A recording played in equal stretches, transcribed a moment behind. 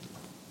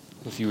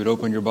If you would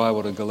open your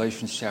Bible to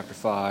Galatians chapter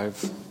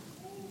 5,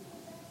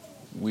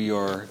 we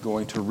are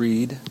going to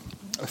read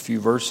a few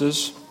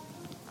verses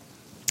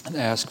and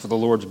ask for the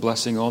Lord's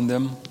blessing on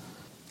them.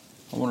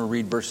 I want to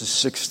read verses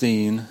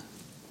 16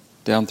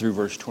 down through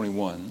verse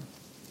 21.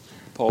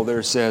 Paul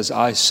there says,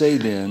 "I say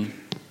then,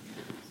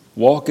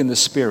 walk in the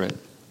Spirit,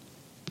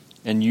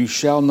 and you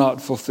shall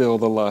not fulfill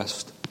the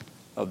lust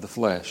of the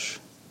flesh.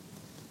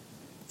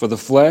 For the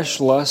flesh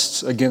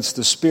lusts against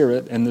the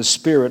Spirit, and the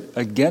Spirit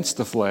against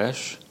the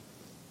flesh,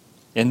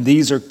 and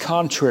these are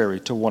contrary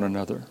to one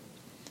another,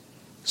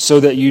 so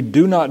that you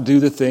do not do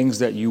the things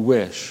that you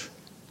wish.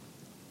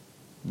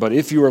 But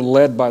if you are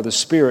led by the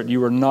Spirit,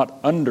 you are not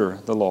under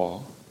the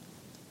law."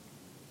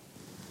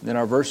 Then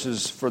our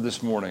verses for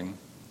this morning.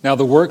 "Now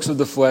the works of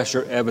the flesh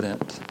are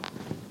evident,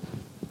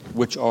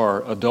 which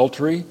are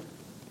adultery,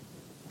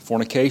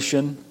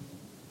 fornication,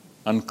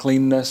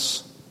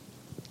 uncleanness,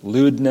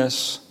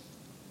 lewdness,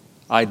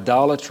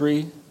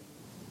 idolatry,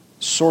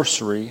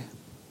 sorcery,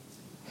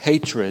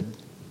 hatred,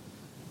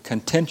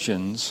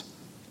 contentions,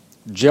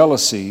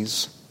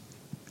 jealousies,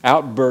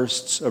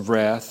 outbursts of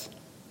wrath,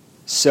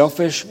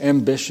 selfish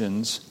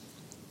ambitions,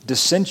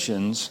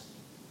 dissensions,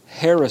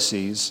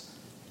 heresies,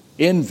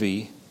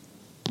 envy,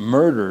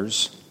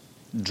 murders,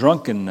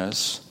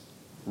 drunkenness,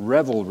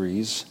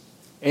 revelries,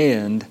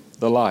 and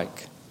the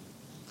like.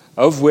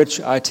 Of which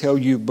I tell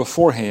you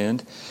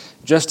beforehand,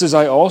 just as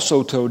I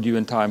also told you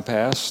in time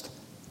past,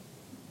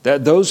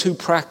 that those who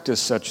practice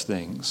such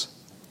things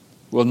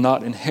will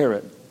not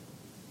inherit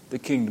the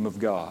kingdom of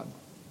God."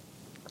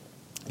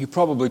 You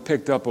probably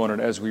picked up on it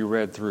as we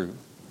read through.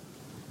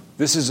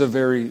 This is a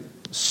very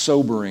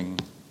sobering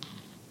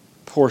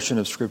portion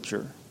of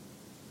Scripture.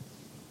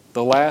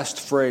 The last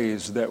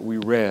phrase that we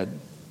read,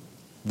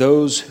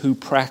 "Those who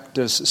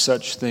practice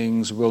such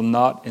things will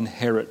not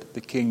inherit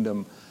the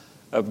kingdom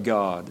of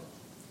God,"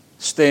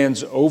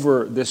 stands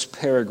over this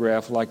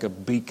paragraph like a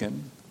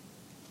beacon.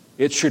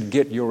 It should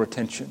get your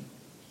attention.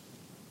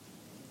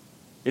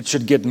 It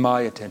should get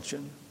my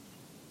attention.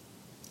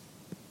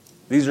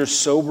 These are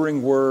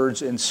sobering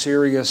words and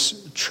serious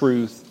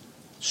truth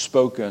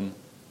spoken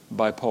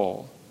by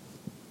Paul.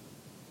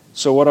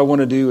 So what I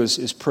want to do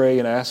is pray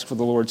and ask for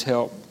the Lord's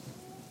help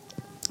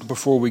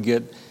before we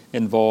get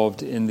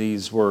involved in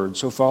these words.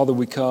 So Father,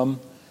 we come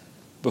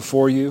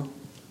before you.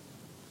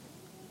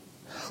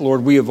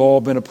 Lord, we have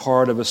all been a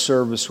part of a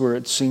service where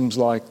it seems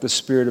like the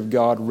Spirit of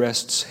God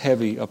rests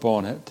heavy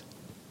upon it.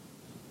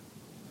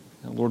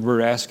 And Lord,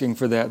 we're asking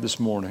for that this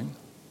morning.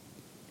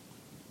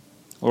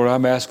 Lord,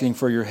 I'm asking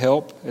for your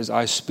help as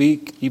I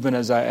speak, even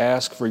as I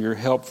ask for your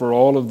help for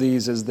all of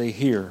these as they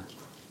hear.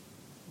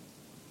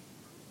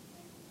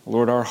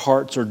 Lord, our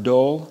hearts are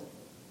dull.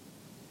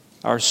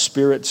 Our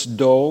spirits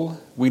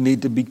dull. We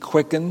need to be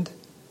quickened.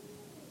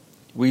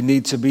 We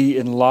need to be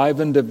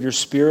enlivened of your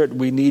Spirit.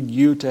 We need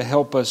you to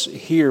help us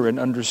hear and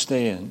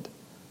understand.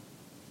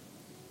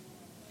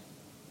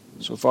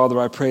 So, Father,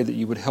 I pray that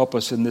you would help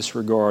us in this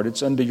regard.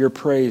 It's unto your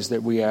praise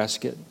that we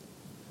ask it.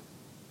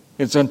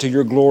 It's unto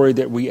your glory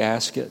that we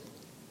ask it.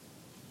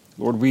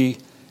 Lord, we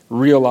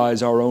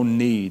realize our own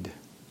need.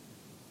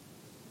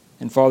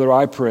 And Father,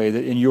 I pray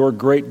that in your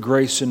great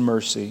grace and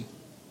mercy,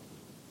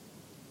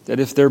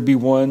 that if there be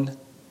one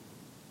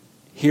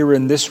here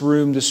in this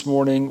room this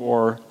morning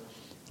or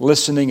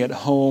listening at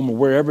home, or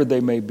wherever they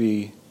may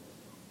be,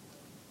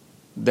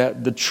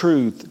 that the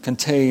truth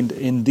contained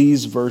in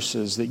these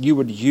verses, that you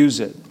would use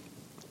it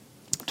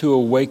to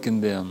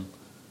awaken them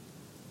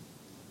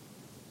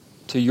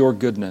to your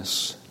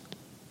goodness,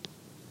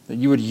 that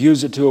you would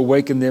use it to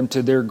awaken them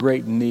to their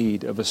great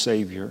need of a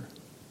Savior.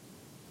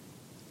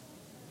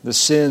 The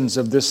sins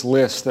of this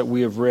list that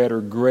we have read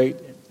are great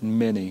and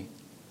many.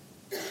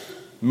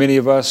 Many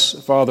of us,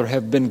 Father,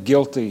 have been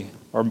guilty,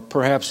 or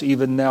perhaps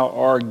even now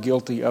are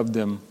guilty of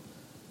them.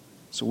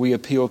 So we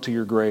appeal to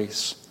your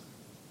grace,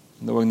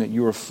 knowing that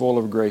you are full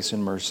of grace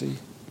and mercy.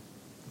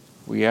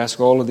 We ask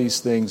all of these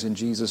things in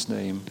Jesus'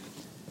 name.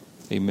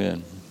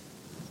 Amen.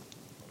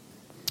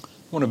 I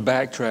want to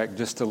backtrack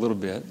just a little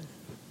bit,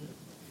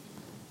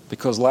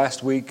 because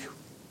last week,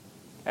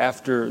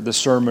 after the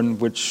sermon,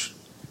 which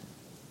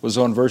was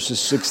on verses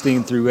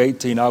 16 through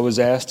 18, I was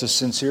asked a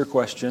sincere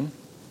question.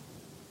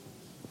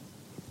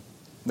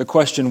 The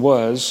question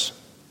was,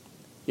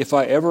 if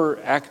I ever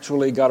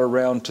actually got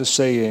around to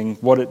saying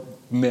what it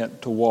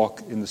meant to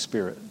walk in the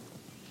Spirit.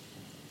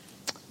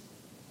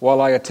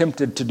 While I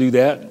attempted to do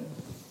that,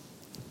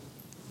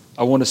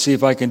 I want to see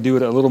if I can do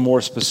it a little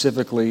more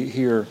specifically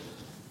here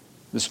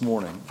this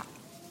morning.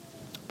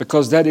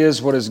 Because that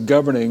is what is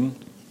governing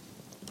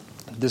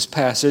this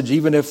passage,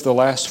 even if the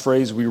last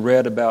phrase we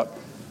read about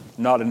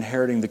not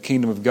inheriting the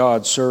kingdom of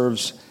God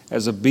serves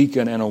as a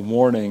beacon and a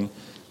warning,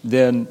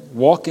 then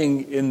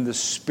walking in the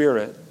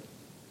Spirit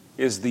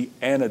is the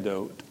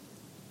antidote.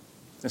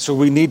 And so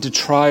we need to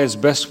try as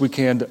best we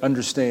can to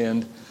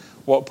understand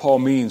what Paul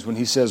means when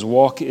he says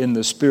walk in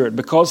the Spirit,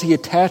 because he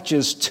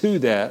attaches to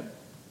that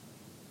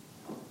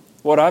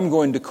what I'm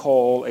going to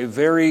call a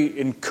very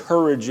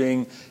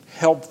encouraging,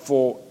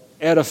 helpful,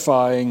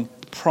 edifying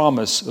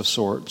promise of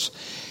sorts.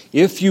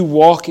 If you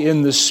walk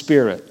in the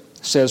Spirit,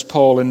 says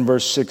Paul in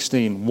verse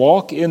 16,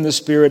 walk in the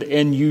Spirit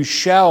and you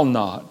shall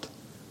not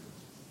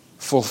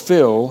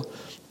fulfill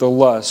the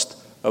lust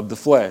of the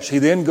flesh. He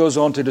then goes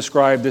on to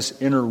describe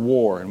this inner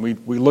war, and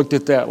we looked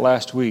at that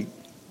last week.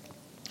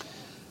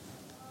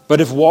 But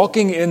if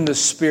walking in the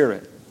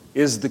Spirit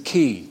is the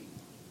key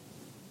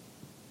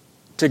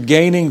to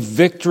gaining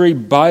victory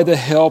by the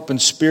help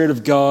and Spirit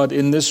of God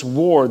in this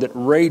war that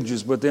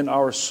rages within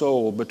our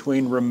soul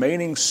between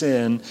remaining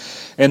sin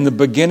and the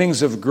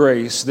beginnings of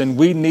grace, then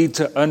we need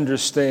to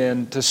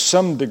understand to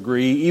some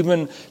degree,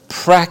 even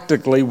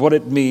practically, what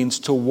it means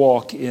to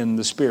walk in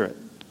the Spirit.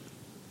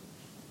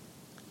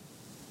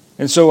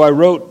 And so I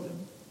wrote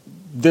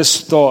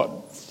this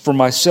thought for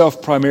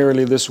myself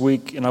primarily this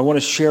week, and I want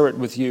to share it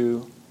with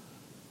you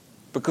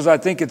because I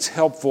think it's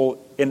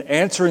helpful in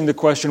answering the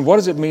question, what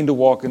does it mean to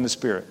walk in the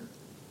Spirit?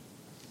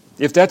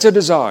 If that's a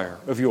desire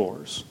of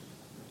yours,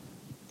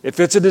 if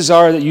it's a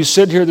desire that you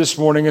sit here this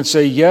morning and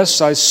say, yes,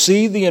 I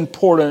see the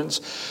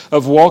importance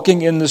of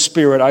walking in the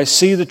Spirit. I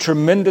see the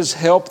tremendous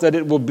help that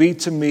it will be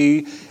to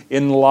me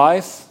in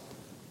life.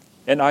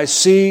 And I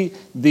see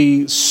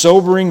the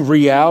sobering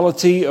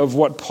reality of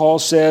what Paul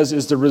says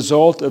is the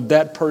result of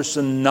that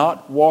person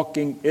not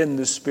walking in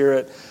the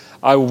Spirit.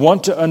 I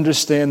want to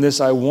understand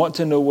this. I want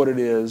to know what it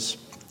is.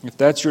 If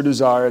that's your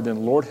desire,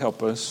 then Lord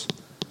help us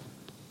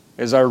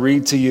as I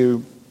read to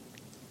you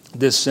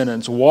this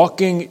sentence.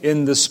 Walking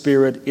in the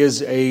Spirit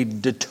is a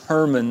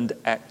determined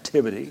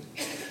activity.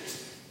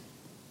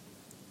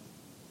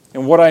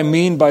 And what I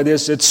mean by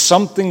this, it's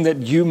something that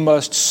you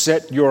must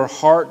set your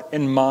heart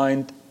and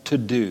mind to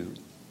do.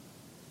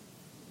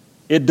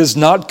 It does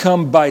not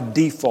come by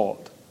default.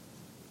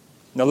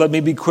 Now let me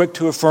be quick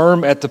to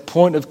affirm, at the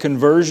point of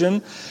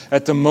conversion,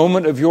 at the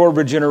moment of your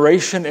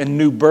regeneration and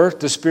new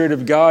birth, the Spirit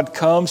of God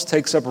comes,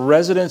 takes up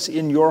residence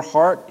in your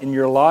heart, in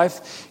your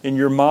life, in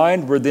your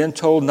mind. We're then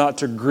told not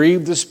to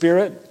grieve the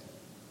Spirit.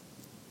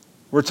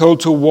 We're told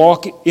to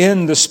walk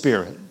in the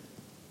Spirit.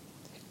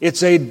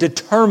 It's a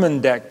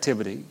determined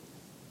activity.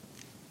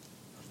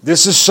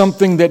 This is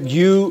something that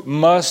you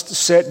must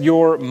set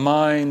your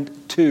mind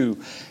to.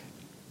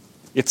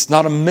 It's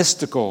not a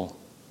mystical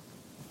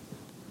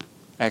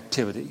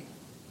activity.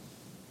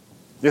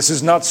 This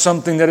is not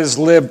something that is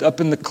lived up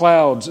in the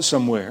clouds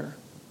somewhere.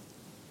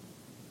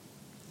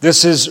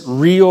 This is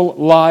real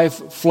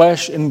life,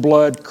 flesh and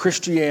blood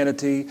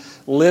Christianity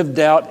lived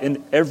out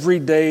in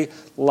everyday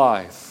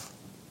life.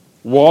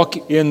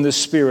 Walk in the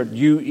Spirit.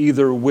 You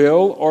either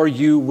will or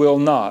you will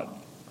not.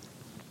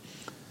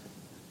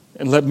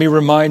 And let me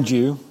remind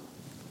you,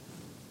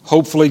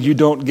 hopefully you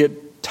don't get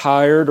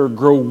tired or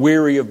grow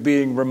weary of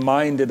being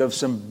reminded of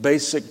some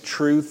basic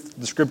truth.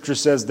 The Scripture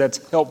says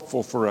that's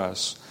helpful for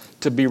us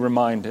to be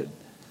reminded.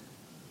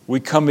 We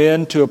come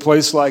into a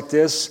place like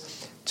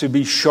this to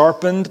be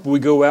sharpened. We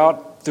go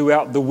out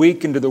throughout the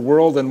week into the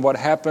world, and what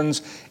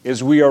happens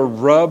is we are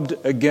rubbed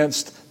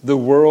against the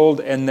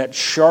world, and that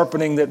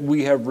sharpening that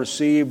we have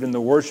received in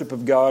the worship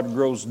of God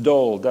grows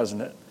dull,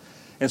 doesn't it?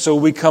 And so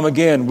we come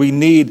again. We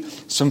need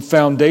some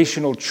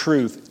foundational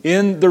truth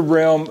in the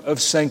realm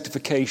of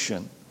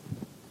sanctification.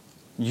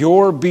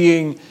 You're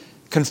being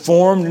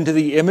conformed into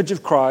the image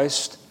of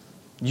Christ.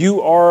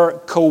 You are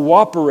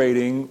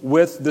cooperating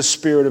with the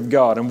Spirit of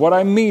God. And what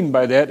I mean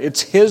by that,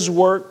 it's His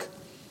work,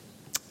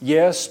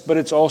 yes, but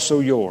it's also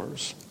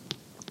yours.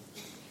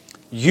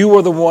 You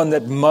are the one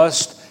that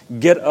must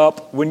get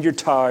up when you're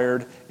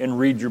tired and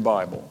read your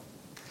Bible.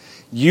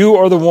 You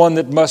are the one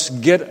that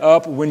must get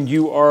up when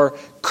you are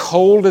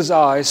cold as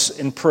ice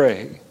and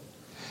pray.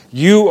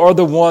 You are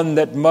the one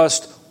that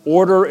must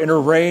order and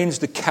arrange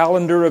the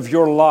calendar of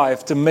your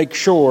life to make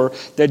sure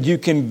that you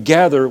can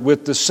gather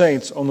with the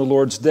saints on the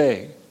Lord's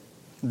day.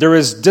 There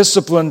is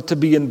discipline to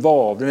be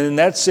involved. And in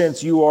that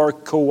sense, you are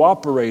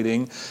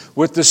cooperating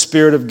with the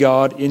Spirit of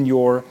God in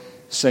your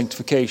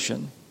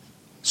sanctification.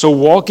 So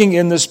walking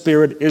in the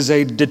Spirit is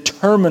a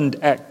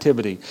determined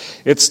activity.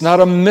 It's not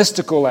a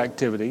mystical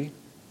activity.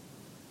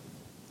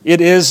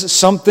 It is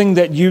something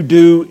that you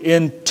do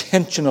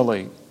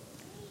intentionally.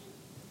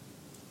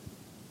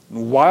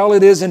 While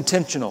it is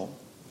intentional,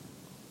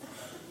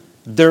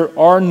 there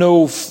are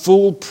no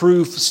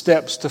foolproof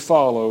steps to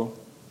follow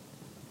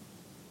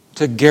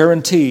to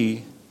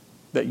guarantee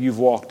that you've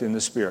walked in the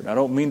Spirit. I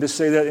don't mean to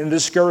say that in a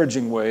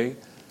discouraging way,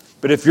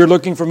 but if you're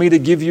looking for me to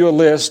give you a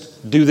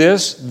list, do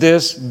this,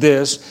 this,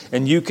 this,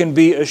 and you can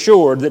be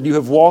assured that you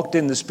have walked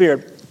in the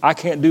Spirit, I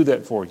can't do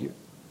that for you.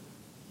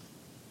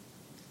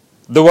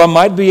 Though I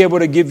might be able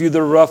to give you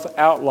the rough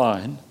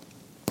outline.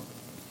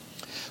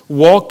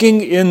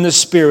 Walking in the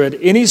Spirit,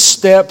 any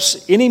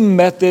steps, any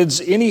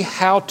methods, any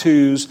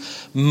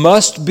how-tos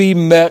must be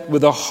met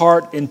with a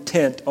heart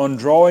intent on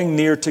drawing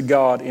near to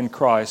God in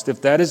Christ.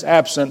 If that is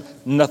absent,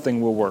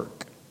 nothing will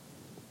work.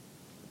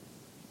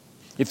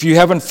 If you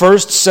haven't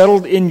first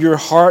settled in your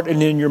heart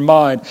and in your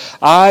mind,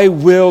 I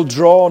will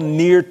draw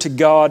near to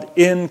God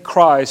in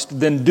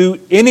Christ, then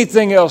do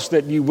anything else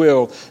that you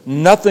will.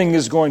 Nothing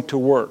is going to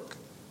work.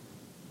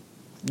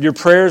 Your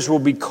prayers will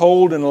be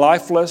cold and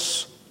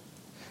lifeless.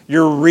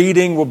 Your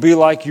reading will be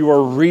like you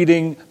are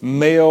reading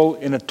mail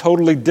in a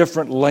totally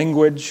different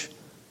language.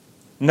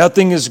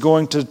 Nothing is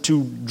going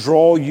to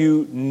draw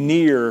you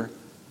near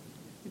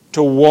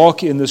to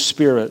walk in the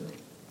Spirit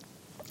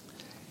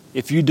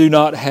if you do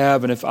not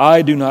have, and if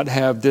I do not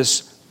have,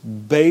 this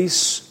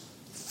base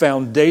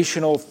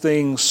foundational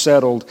thing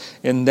settled,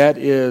 and that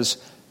is,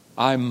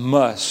 I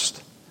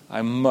must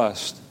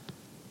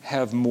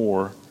have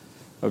more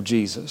of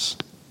Jesus.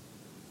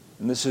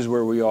 And this is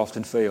where we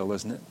often fail,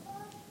 isn't it?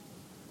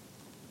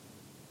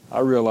 I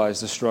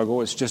realize the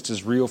struggle. It's just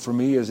as real for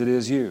me as it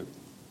is you.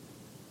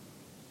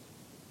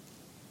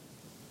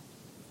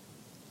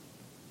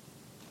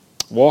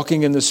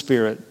 Walking in the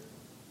Spirit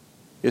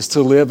is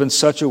to live in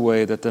such a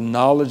way that the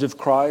knowledge of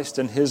Christ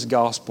and His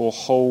gospel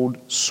hold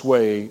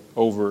sway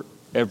over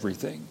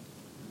everything.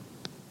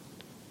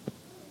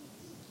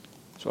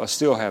 So I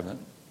still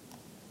haven't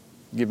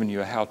given you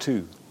a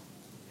how-to,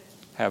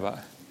 have I?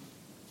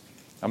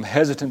 I'm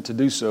hesitant to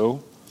do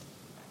so,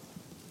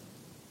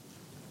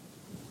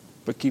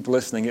 but keep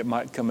listening. It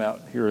might come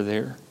out here or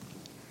there.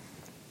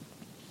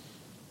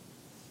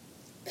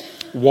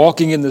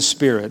 Walking in the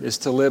Spirit is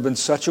to live in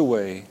such a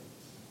way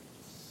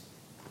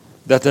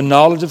that the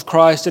knowledge of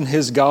Christ and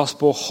His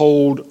gospel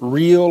hold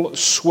real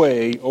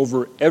sway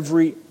over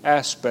every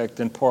aspect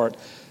and part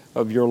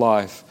of your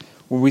life.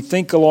 When we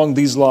think along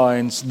these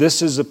lines,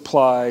 this is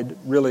applied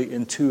really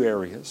in two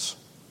areas.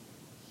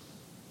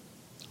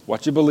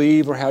 What you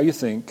believe or how you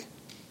think,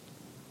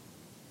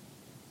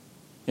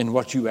 and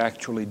what you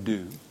actually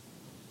do.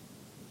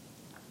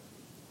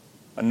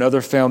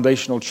 Another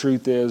foundational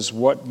truth is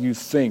what you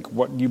think,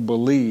 what you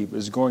believe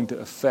is going to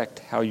affect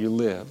how you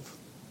live.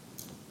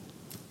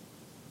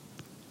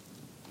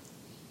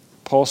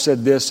 Paul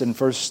said this in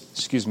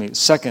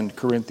 2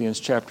 Corinthians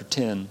chapter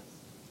 10.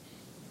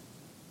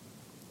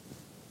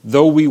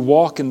 Though we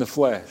walk in the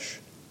flesh,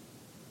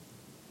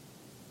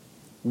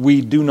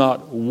 we do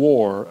not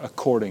war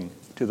according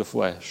to the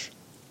flesh.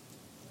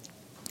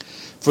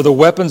 For the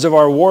weapons of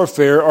our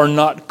warfare are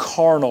not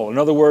carnal. In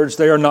other words,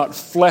 they are not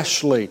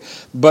fleshly,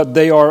 but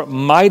they are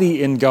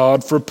mighty in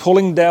God for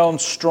pulling down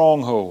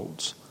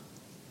strongholds,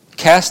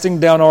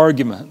 casting down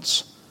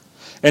arguments,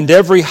 and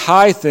every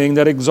high thing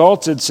that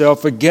exalts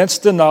itself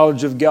against the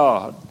knowledge of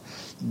God,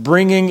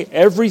 bringing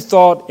every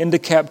thought into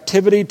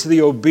captivity to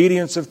the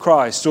obedience of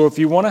Christ. So if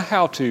you want a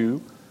how-to,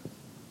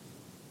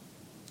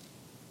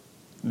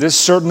 this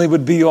certainly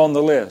would be on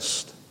the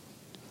list.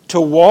 To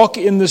walk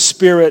in the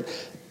Spirit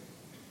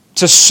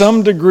to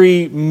some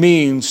degree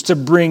means to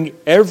bring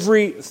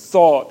every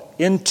thought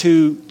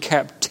into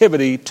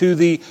captivity to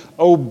the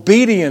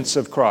obedience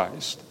of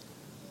Christ.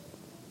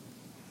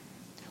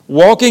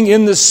 Walking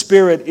in the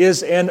Spirit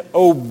is an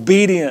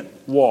obedient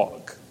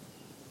walk.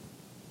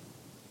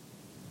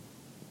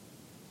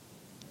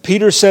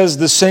 Peter says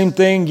the same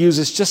thing,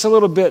 uses just a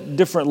little bit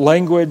different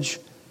language.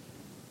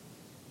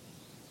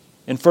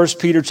 In 1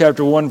 Peter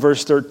chapter 1,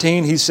 verse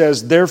 13, he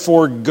says,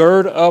 "Therefore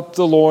gird up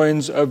the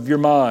loins of your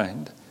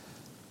mind.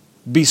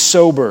 Be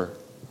sober,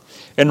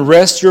 and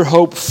rest your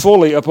hope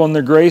fully upon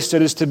the grace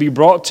that is to be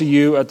brought to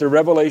you at the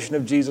revelation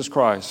of Jesus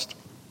Christ."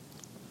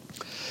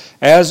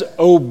 As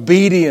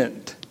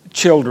obedient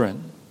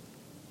children,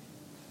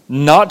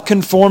 not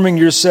conforming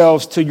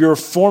yourselves to your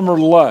former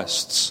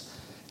lusts,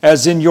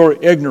 as in your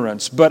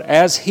ignorance, but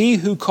as He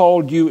who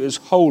called you is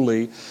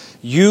holy,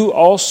 you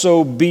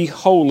also be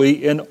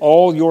holy in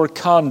all your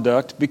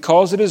conduct,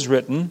 because it is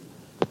written,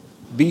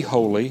 "Be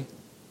holy,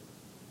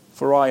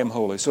 for I am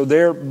holy." So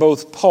there,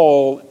 both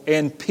Paul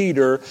and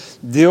Peter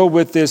deal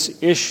with this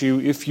issue.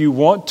 If you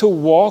want to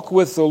walk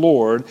with the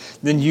Lord,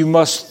 then you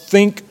must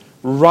think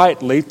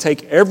rightly,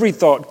 take every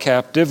thought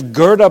captive,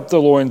 gird up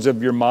the loins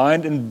of your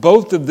mind, and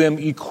both of them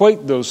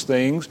equate those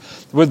things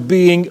with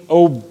being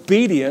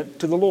obedient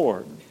to the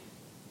Lord.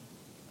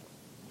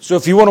 So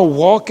if you want to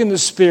walk in the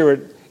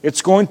Spirit,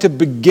 it's going to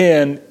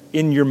begin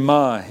in your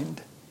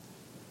mind.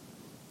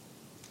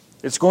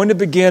 It's going to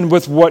begin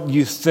with what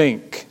you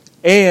think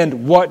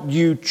and what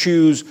you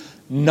choose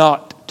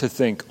not to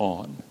think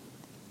on.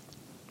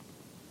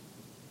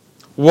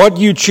 What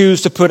you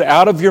choose to put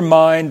out of your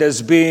mind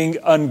as being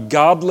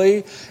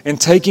ungodly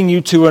and taking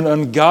you to an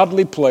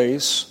ungodly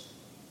place.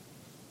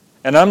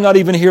 And I'm not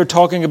even here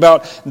talking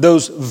about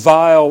those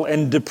vile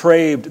and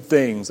depraved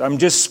things. I'm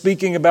just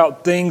speaking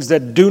about things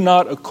that do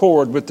not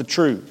accord with the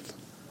truth.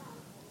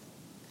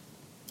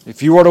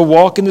 If you are to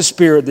walk in the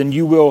Spirit, then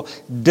you will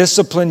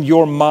discipline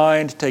your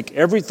mind, take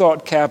every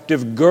thought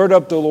captive, gird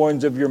up the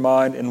loins of your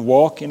mind, and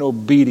walk in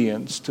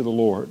obedience to the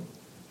Lord.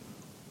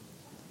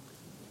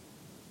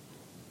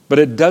 But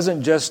it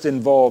doesn't just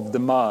involve the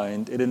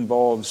mind, it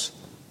involves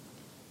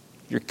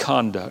your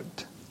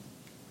conduct.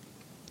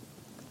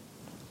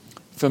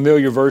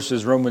 Familiar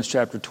verses, Romans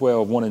chapter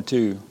 12, 1 and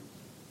 2.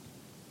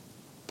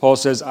 Paul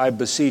says, "I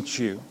beseech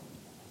you."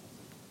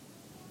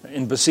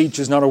 And beseech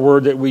is not a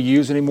word that we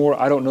use anymore.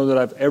 I don't know that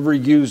I've ever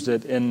used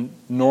it in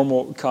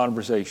normal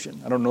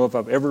conversation. I don't know if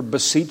I've ever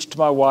beseeched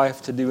my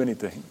wife to do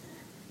anything.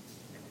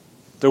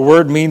 The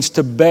word means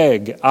to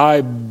beg.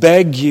 "I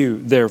beg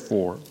you,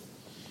 therefore,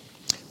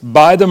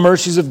 by the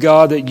mercies of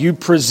God, that you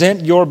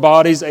present your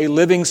bodies a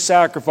living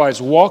sacrifice.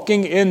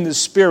 Walking in the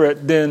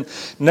Spirit then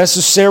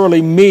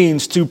necessarily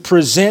means to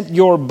present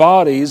your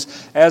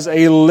bodies as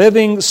a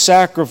living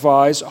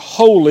sacrifice,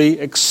 holy,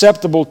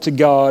 acceptable to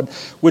God,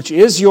 which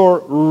is your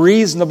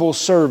reasonable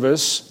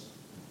service.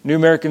 New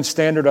American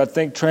Standard, I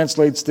think,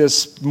 translates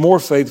this more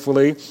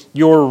faithfully,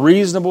 your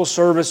reasonable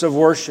service of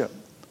worship.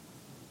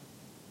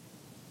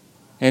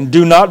 And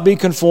do not be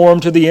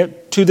conformed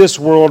to this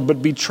world,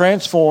 but be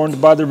transformed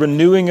by the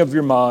renewing of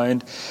your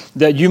mind,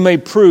 that you may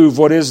prove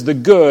what is the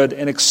good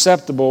and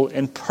acceptable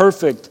and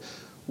perfect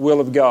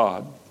will of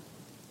God.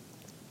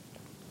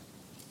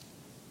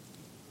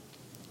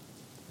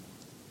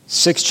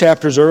 6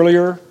 chapters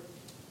earlier,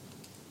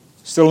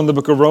 still in the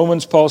book of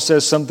Romans, Paul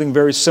says something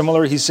very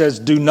similar. He says,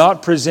 do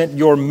not present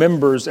your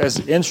members as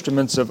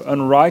instruments of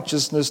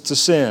unrighteousness to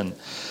sin,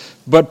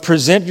 but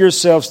present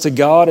yourselves to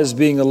God as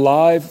being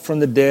alive from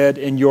the dead,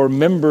 and your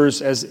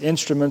members as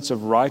instruments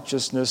of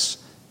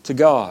righteousness to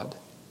God.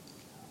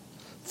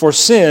 For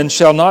sin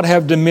shall not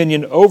have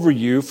dominion over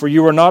you, for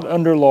you are not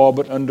under law,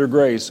 but under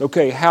grace.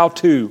 Okay, how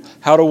to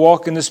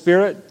walk in the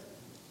Spirit?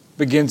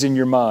 Begins in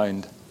your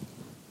mind.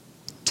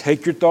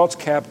 Take your thoughts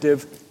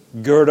captive,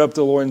 gird up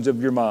the loins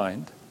of your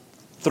mind.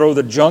 Throw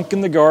the junk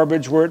in the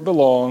garbage where it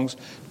belongs.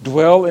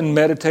 Dwell and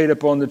meditate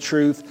upon the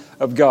truth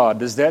of God.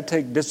 Does that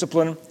take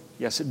discipline?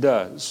 Yes, it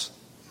does.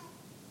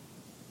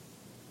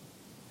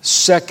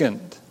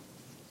 Second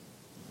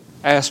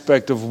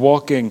aspect of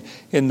walking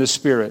in the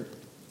Spirit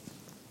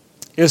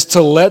is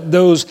to let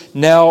those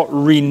now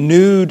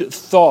renewed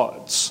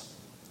thoughts,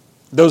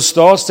 those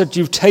thoughts that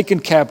you've taken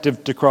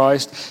captive to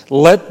Christ,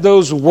 let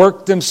those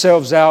work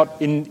themselves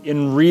out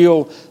in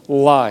real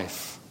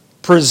life.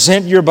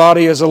 Present your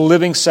body as a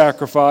living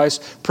sacrifice.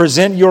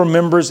 Present your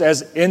members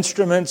as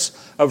instruments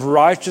of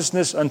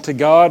righteousness unto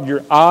God.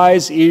 Your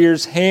eyes,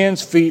 ears,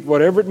 hands, feet,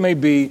 whatever it may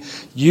be,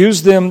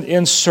 use them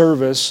in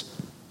service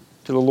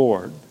to the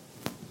Lord.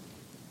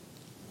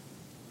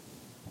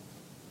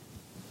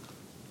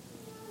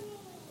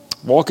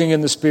 Walking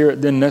in the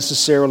Spirit then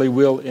necessarily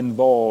will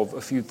involve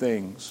a few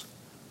things.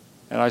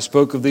 And I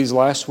spoke of these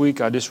last week.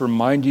 I just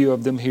remind you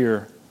of them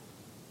here.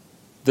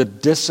 The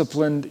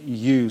disciplined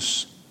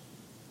use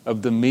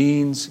of the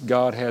means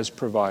God has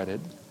provided.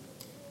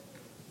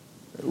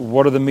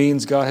 What are the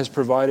means God has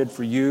provided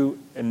for you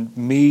and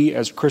me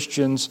as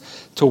Christians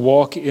to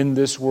walk in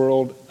this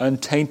world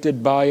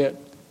untainted by it,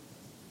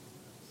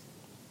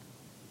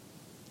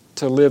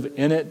 to live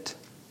in it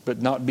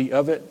but not be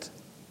of it,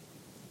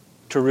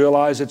 to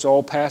realize it's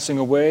all passing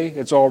away,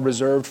 it's all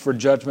reserved for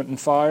judgment and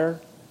fire?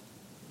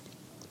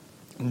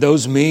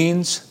 Those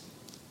means,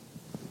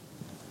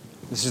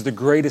 this is the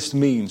greatest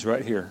means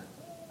right here.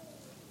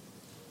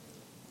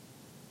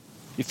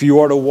 If you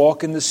are to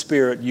walk in the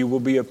Spirit, you will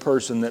be a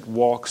person that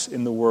walks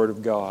in the Word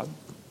of God.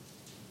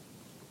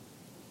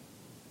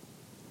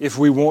 If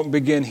we won't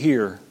begin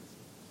here,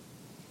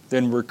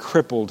 then we're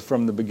crippled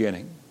from the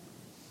beginning.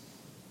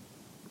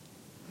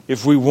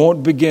 If we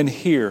won't begin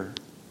here,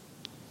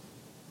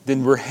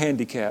 then we're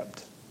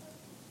handicapped.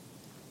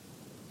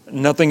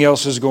 Nothing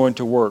else is going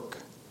to work.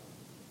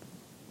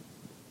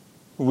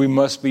 We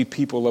must be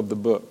people of the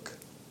book.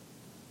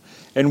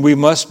 And we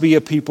must be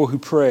a people who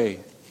pray.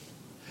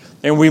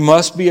 And we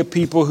must be a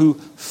people who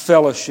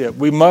fellowship.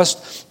 We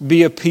must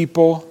be a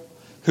people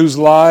whose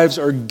lives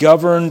are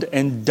governed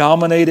and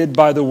dominated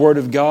by the Word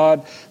of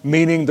God,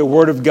 meaning the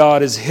Word of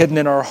God is hidden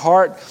in our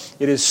heart.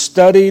 It is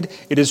studied.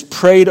 It is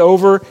prayed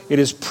over. It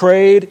is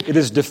prayed. It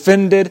is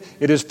defended.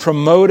 It is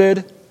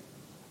promoted.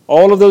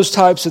 All of those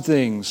types of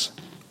things.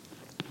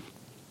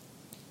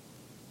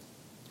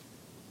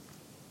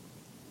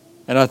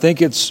 And I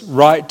think it's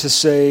right to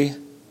say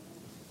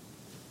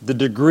the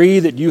degree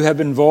that you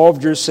have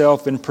involved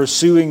yourself in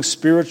pursuing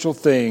spiritual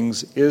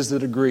things is the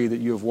degree that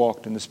you have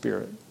walked in the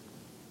Spirit.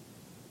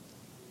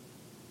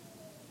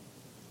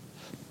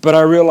 But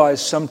I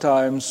realize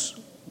sometimes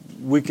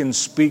we can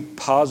speak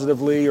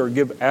positively or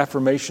give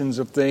affirmations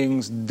of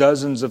things,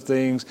 dozens of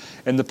things,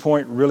 and the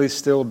point really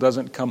still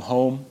doesn't come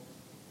home.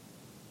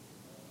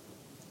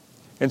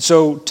 And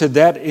so to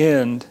that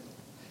end,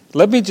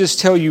 let me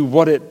just tell you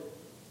what it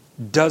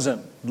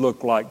doesn't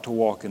look like to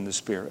walk in the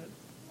Spirit.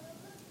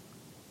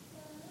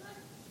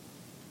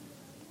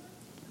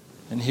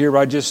 And here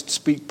I just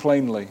speak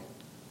plainly.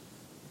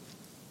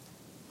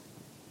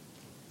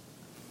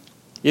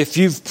 If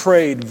you've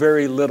prayed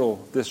very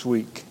little this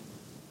week,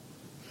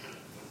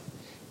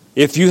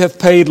 if you have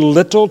paid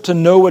little to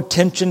no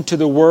attention to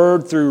the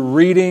Word through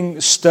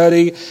reading,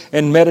 study,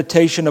 and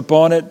meditation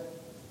upon it,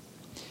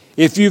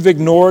 if you've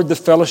ignored the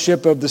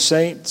fellowship of the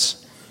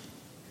saints,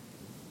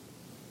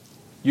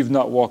 you've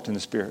not walked in the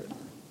Spirit.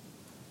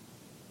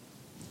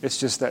 It's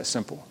just that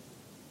simple.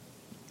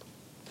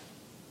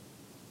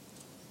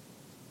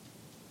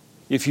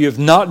 If you have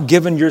not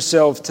given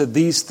yourself to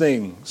these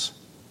things,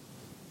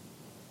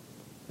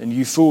 then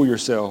you fool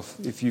yourself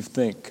if you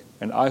think,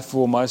 and I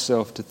fool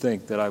myself to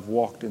think that I've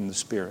walked in the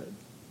Spirit.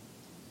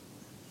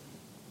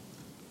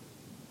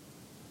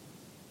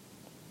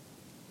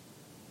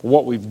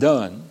 What we've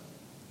done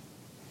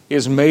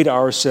is made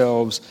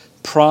ourselves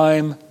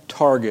prime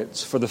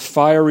targets for the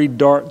fiery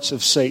darts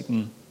of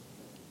Satan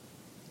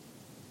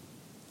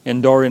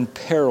and are in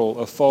peril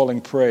of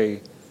falling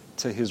prey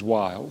to his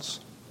wiles,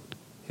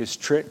 his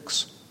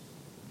tricks,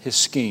 his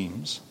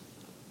schemes.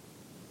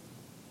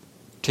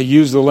 To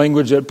use the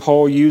language that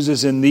Paul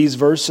uses in these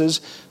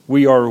verses,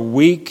 we are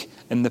weak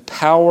and the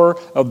power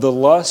of the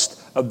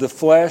lust of the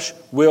flesh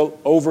will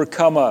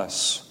overcome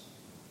us.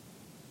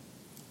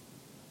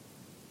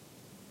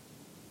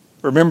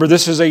 Remember,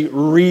 this is a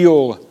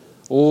real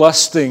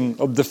lusting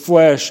of the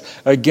flesh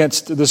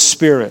against the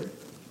Spirit.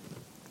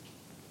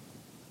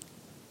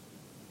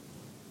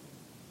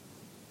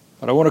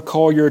 But I want to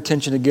call your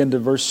attention again to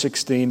verse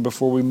 16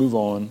 before we move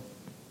on.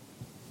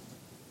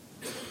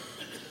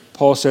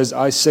 Paul says,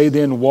 I say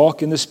then,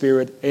 walk in the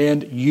Spirit,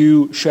 and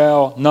you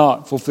shall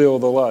not fulfill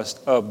the lust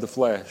of the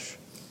flesh.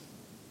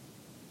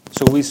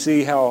 So we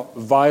see how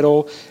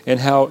vital and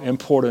how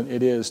important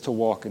it is to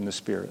walk in the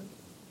Spirit.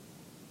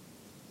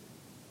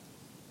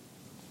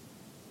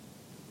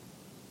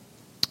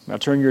 Now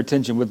turn your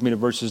attention with me to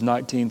verses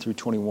 19 through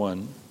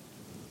 21.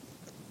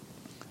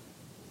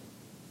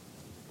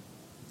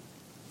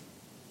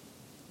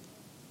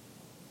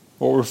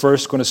 What we're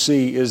first going to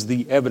see is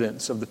the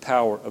evidence of the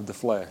power of the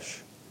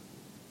flesh.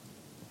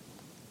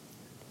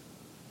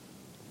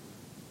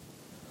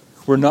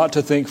 We're not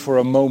to think for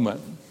a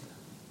moment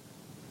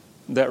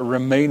that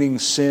remaining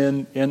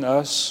sin in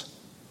us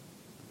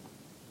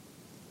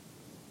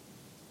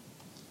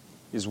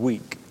is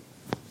weak.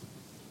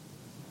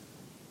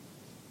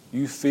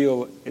 You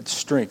feel its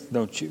strength,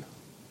 don't you?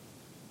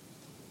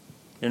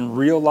 In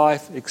real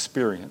life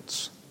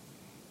experience,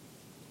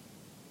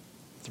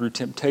 through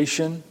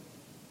temptation,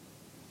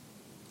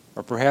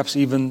 or perhaps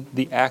even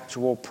the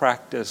actual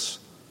practice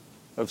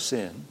of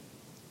sin.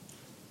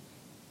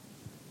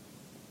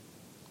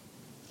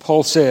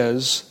 Paul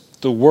says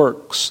the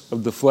works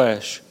of the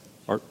flesh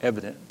are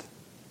evident.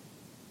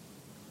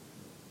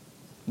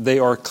 They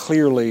are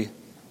clearly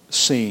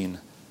seen.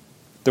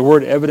 The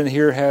word evident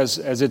here has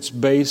as its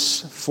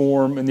base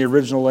form in the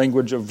original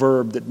language a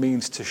verb that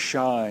means to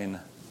shine,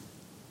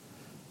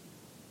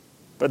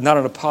 but not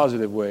in a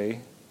positive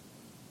way.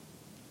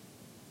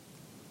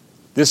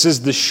 This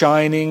is the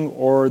shining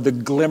or the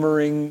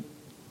glimmering,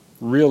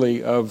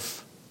 really,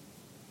 of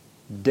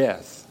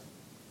death.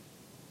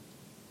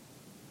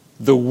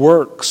 The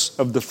works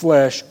of the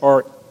flesh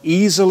are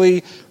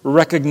easily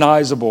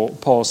recognizable,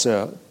 Paul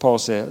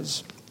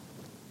says.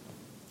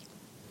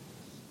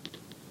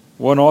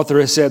 One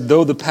author has said,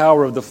 though the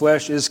power of the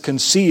flesh is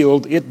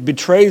concealed, it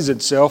betrays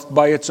itself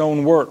by its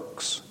own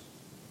works.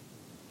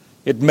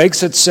 It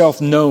makes itself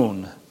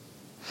known.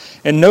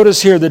 And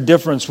notice here the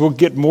difference. We'll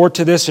get more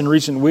to this in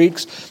recent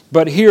weeks.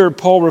 But here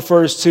Paul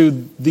refers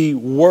to the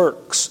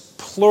works,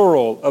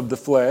 plural, of the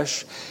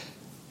flesh.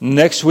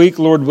 Next week,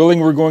 Lord willing,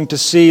 we're going to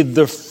see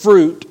the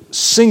fruit,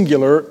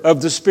 singular,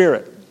 of the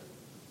Spirit.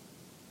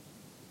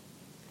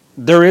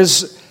 There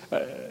is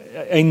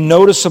a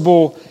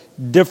noticeable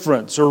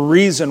difference or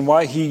reason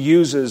why he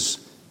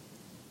uses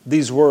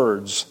these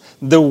words.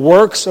 The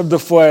works of the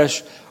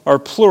flesh are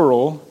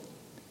plural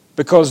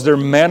because they're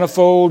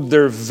manifold,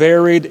 they're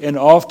varied, and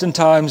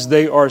oftentimes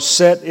they are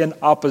set in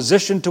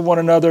opposition to one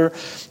another.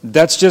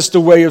 That's just a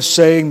way of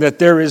saying that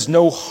there is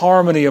no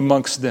harmony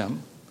amongst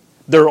them.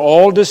 They're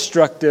all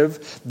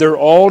destructive, they're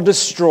all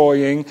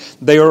destroying,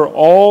 they are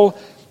all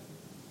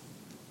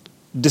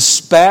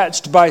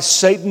dispatched by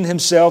Satan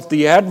himself,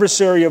 the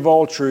adversary of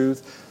all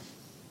truth.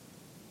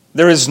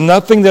 There is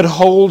nothing that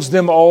holds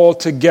them all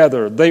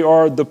together. They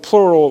are the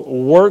plural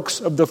works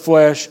of the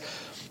flesh.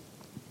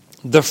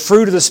 The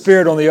fruit of the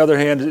Spirit, on the other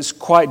hand, is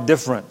quite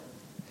different,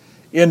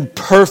 in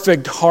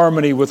perfect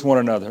harmony with one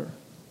another.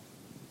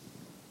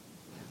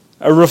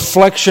 A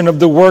reflection of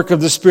the work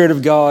of the Spirit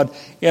of God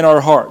in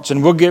our hearts.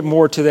 And we'll get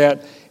more to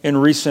that in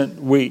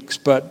recent weeks.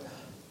 But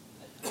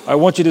I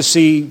want you to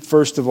see,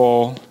 first of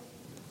all,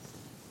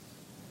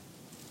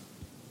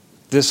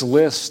 this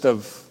list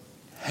of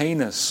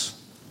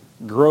heinous,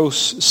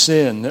 gross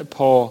sin that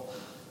Paul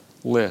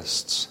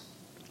lists.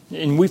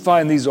 And we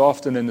find these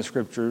often in the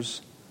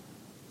Scriptures.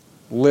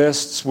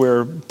 Lists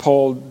where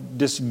Paul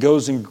just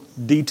goes in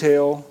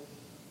detail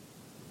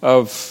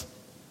of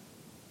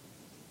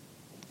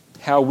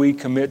how we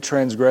commit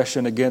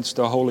transgression against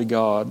a holy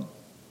God.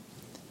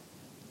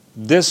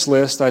 This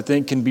list, I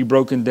think, can be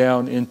broken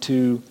down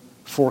into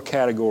 4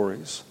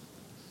 categories.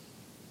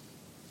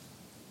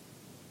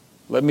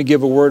 Let me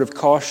give a word of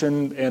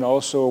caution and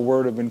also a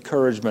word of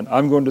encouragement.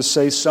 I'm going to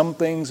say some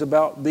things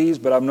about these,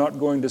 but I'm not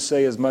going to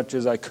say as much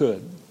as I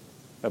could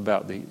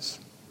about these.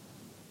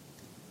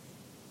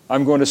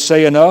 I'm going to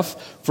say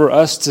enough for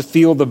us to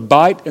feel the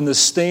bite and the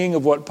sting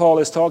of what Paul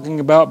is talking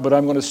about, but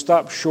I'm going to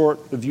stop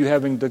short of you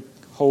having to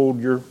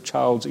hold your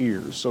child's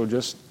ears. So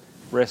just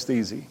rest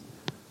easy.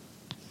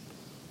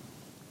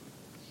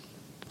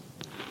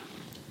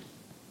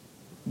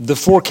 The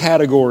 4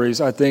 categories,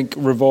 I think,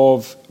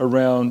 revolve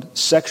around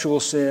sexual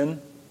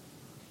sin,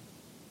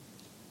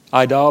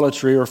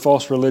 idolatry or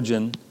false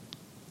religion,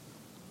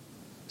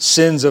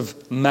 sins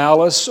of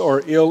malice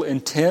or ill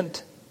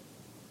intent,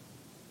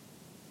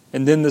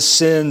 and then the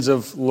sins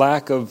of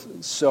lack of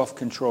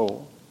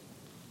self-control.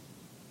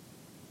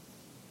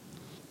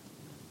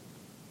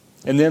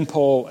 And then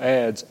Paul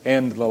adds,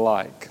 and the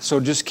like. So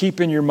just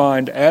keep in your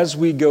mind, as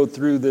we go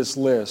through this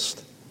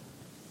list,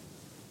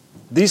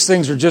 these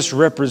things are just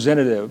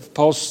representative.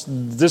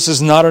 This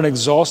is not an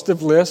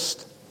exhaustive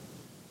list.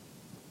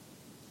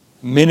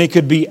 Many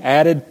could be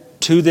added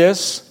to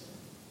this.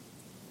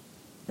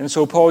 And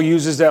so Paul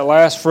uses that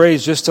last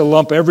phrase just to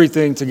lump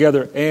everything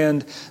together,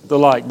 and the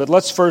like. But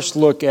let's first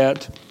look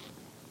at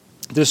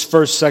this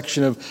first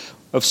section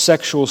of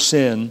sexual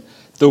sin,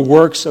 the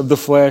works of the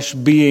flesh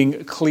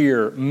being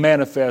clear,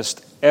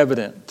 manifest,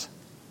 evident.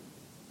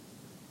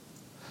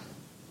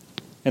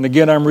 And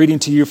again, I'm reading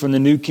to you from the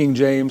New King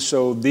James,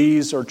 so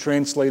these are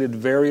translated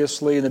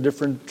variously in the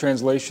different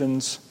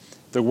translations.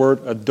 The word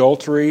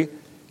adultery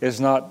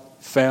is not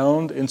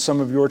found in some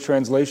of your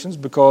translations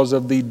because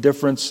of the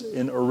difference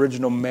in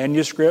original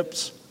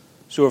manuscripts.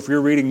 So if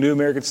you're reading New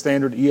American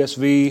Standard,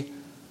 ESV,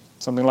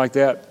 something like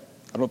that,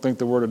 I don't think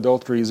the word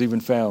adultery is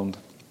even found.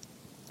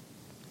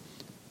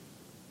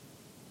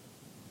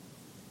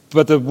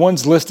 But the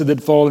ones listed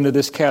that fall into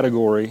this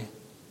category: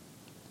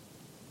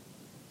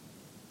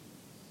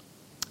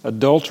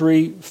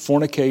 adultery,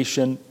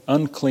 fornication,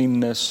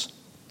 uncleanness,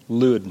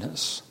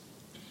 lewdness.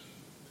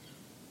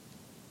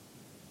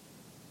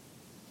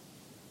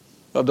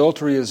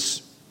 Adultery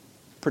is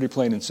pretty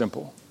plain and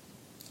simple.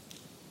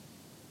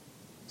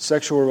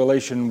 Sexual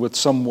relation with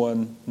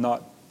someone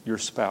not your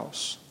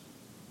spouse.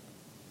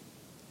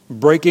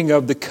 Breaking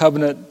of the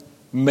covenant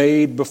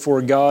made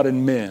before God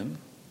and men.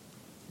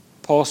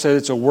 Paul said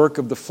it's a work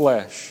of the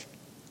flesh.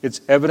 It's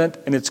evident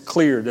and it's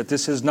clear that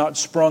this has not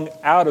sprung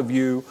out of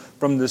you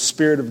from the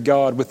Spirit of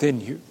God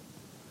within you.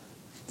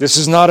 This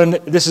is not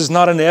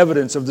an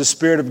evidence of the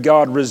Spirit of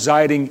God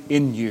residing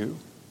in you.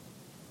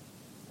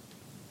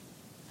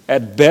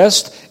 At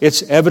best,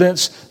 it's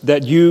evidence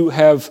that you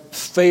have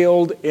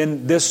failed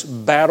in this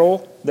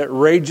battle that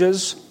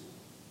rages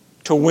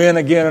to win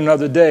again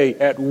another day.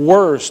 At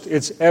worst,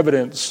 it's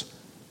evidence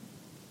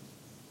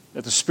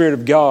that the Spirit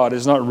of God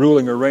is not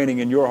ruling or reigning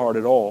in your heart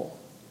at all.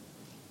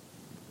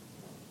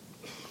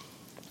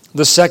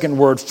 The second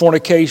word,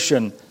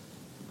 fornication.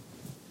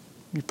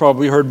 You've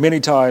probably heard many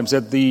times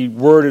that the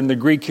word in the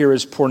Greek here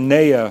is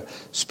porneia,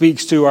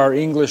 speaks to our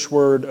English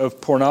word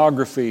of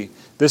pornography.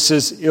 This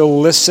is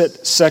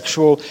illicit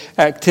sexual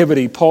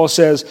activity. Paul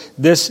says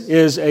this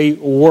is a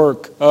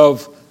work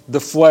of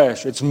the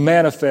flesh. It's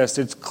manifest.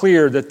 It's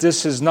clear that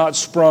this has not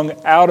sprung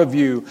out of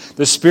you.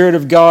 The Spirit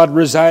of God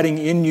residing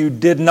in you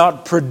did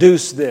not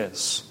produce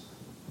this.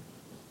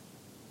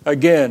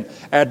 Again,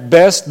 at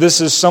best, this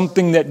is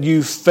something that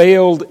you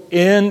failed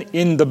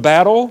in the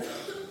battle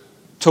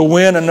to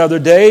win another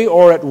day,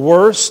 or at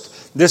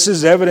worst, this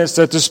is evidence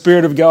that the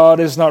Spirit of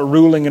God is not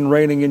ruling and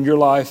reigning in your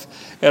life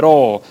at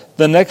all.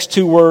 The next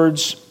two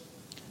words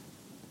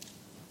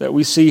that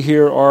we see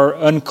here are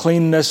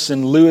uncleanness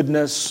and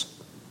lewdness.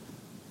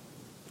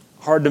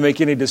 Hard to make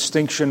any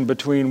distinction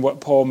between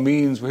what Paul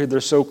means. They're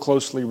so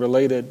closely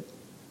related.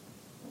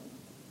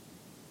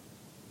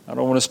 I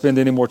don't want to spend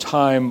any more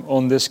time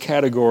on this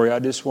category. I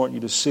just want you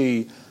to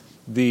see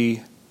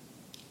the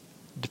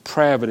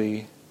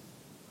depravity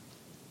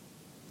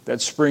that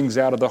springs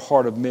out of the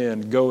heart of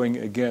men going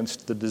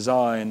against the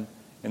design,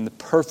 and the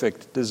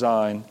perfect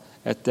design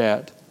at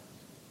that,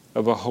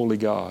 of a holy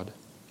God.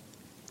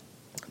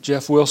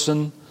 Jeff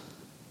Wilson,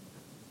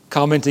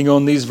 commenting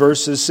on these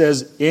verses,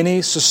 says,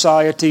 any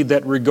society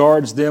that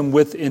regards them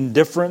with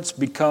indifference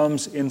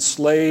becomes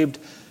enslaved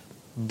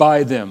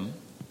by them.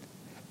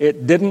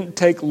 It didn't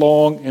take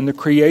long in the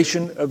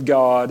creation of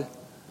God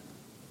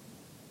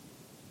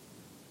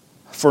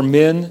for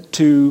men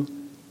to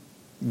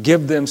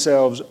give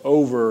themselves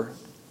over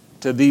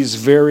to these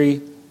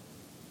very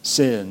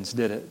sins,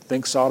 did it?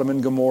 Think Sodom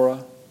and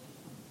Gomorrah.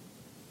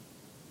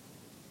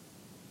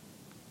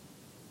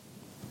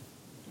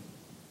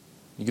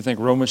 You can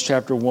think Romans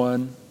chapter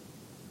 1.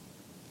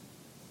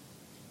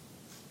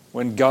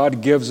 When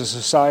God gives a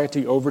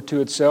society over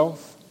to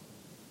itself,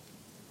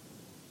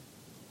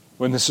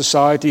 when the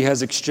society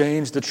has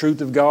exchanged the truth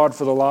of God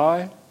for the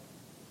lie,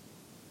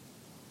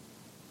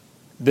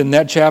 then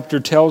that chapter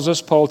tells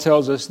us, Paul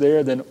tells us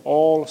there, then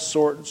all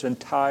sorts and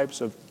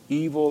types of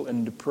evil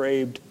and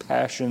depraved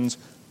passions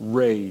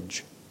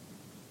rage.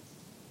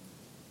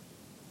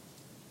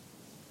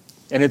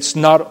 And it's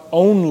not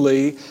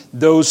only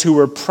those who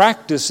are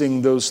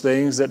practicing those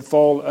things that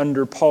fall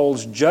under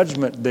Paul's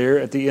judgment there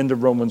at the end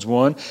of Romans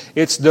 1.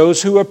 It's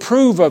those who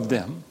approve of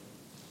them.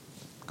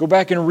 Go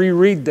back and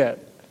reread that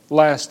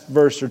last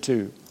verse or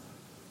two.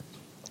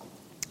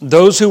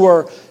 Those who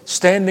are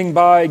standing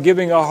by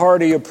giving a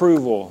hearty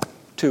approval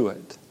to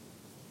it.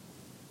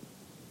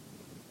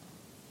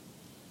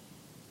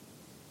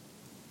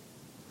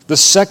 The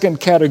second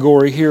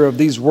category here of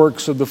these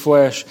works of the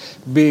flesh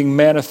being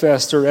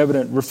manifest or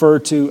evident refer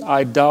to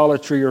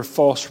idolatry or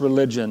false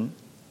religion.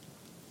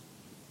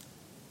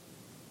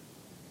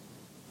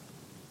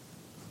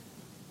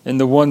 And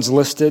the ones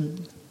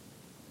listed: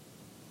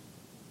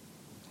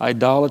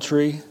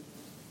 idolatry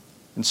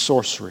and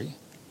sorcery.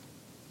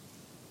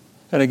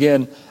 And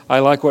again, I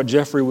like what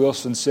Jeffrey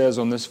Wilson says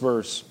on this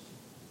verse.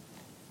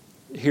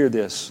 Hear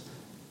this.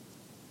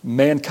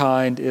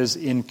 Mankind is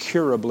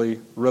incurably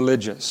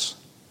religious.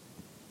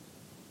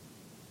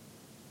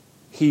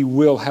 He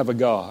will have a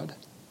God.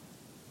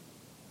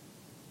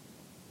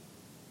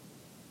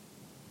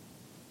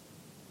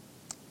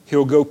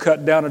 He'll go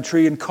cut down a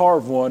tree and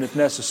carve one if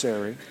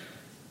necessary.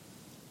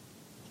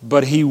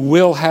 But he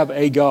will have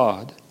a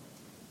God.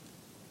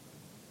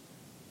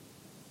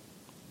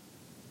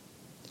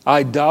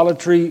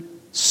 Idolatry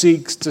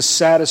seeks to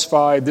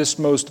satisfy this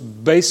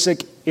most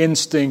basic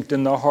instinct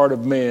in the heart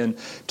of man,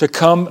 to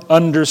come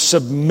under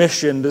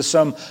submission to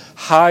some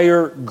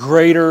higher,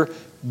 greater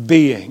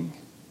being.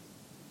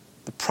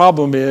 The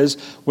problem is,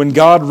 when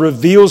God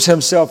reveals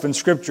Himself in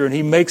Scripture and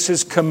He makes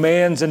His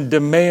commands and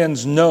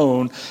demands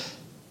known,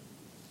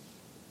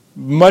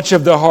 much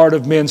of the heart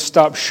of men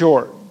stops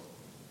short.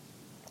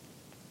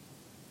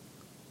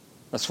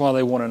 That's why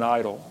they want an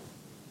idol.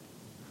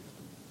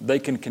 They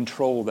can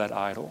control that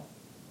idol.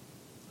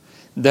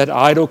 That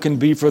idol can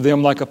be for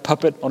them like a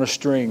puppet on a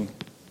string.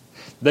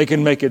 They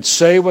can make it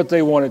say what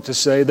they want it to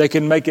say. They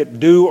can make it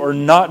do or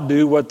not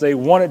do what they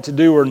want it to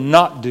do or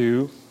not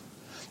do.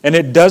 And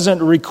it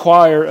doesn't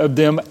require of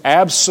them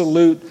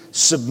absolute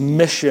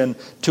submission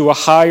to a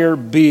higher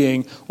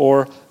being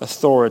or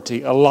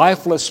authority. A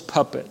lifeless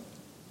puppet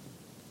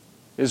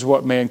is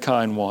what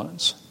mankind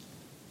wants.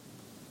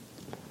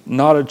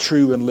 Not a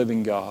true and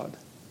living God.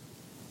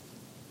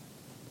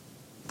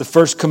 The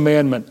first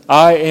commandment,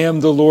 I am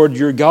the Lord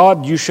your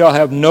God, you shall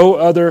have no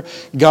other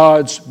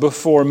gods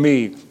before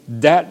me.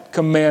 That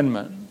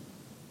commandment,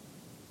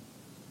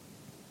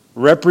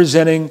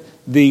 representing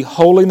the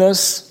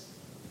holiness,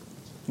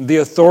 the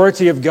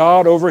authority of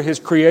God over His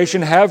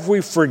creation. Have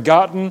we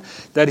forgotten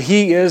that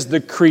He is the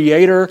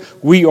Creator?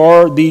 We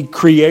are the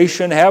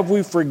creation. Have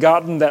we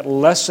forgotten that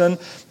lesson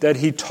that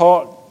He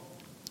taught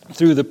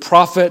through the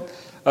prophet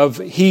of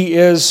He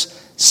is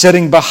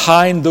sitting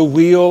behind the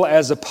wheel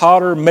as a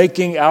potter,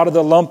 making out of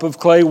the lump of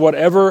clay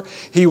whatever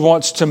He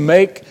wants to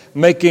make,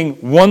 making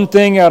one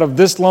thing out of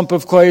this lump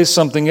of clay,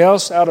 something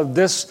else out of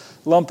this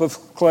lump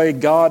of clay.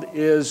 God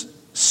is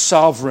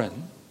sovereign.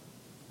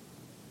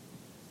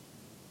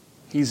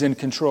 He's in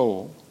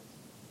control.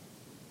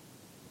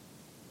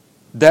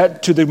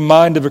 That, to the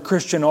mind of a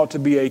Christian, ought to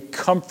be a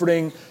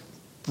comforting,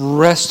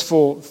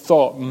 restful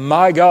thought.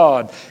 My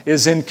God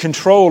is in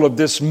control of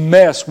this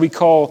mess we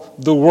call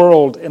the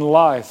world and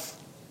life.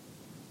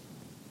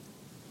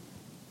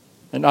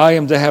 And I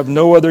am to have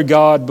no other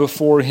God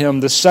before Him.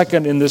 The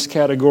second in this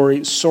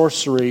category,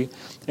 sorcery,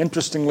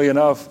 interestingly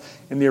enough,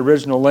 in the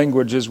original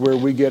language is where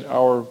we get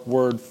our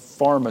word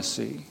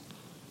pharmacy.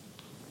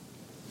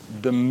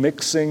 The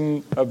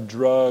mixing of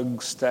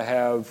drugs to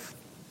have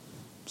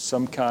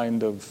some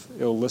kind of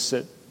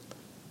illicit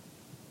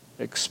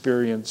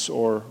experience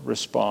or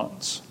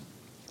response.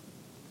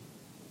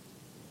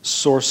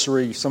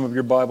 Sorcery, some of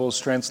your Bibles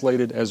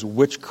translated as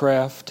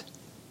witchcraft.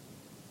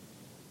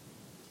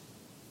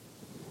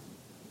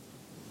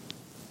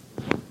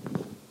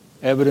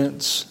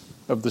 Evidence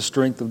of the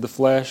strength of the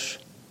flesh.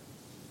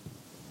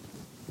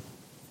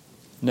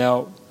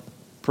 Now,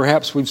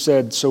 perhaps we've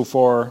said so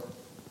far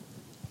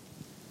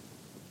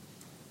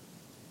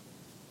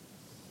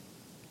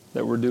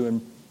that we're doing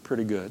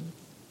pretty good.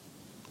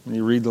 When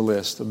you read the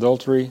list,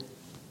 adultery,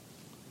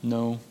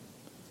 no.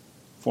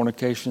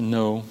 Fornication,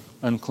 no.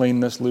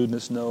 Uncleanness,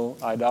 lewdness, no.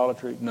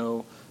 Idolatry,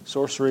 no.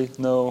 Sorcery,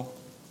 no.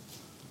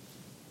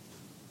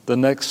 The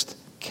next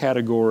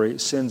category,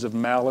 sins of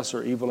malice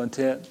or evil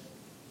intent.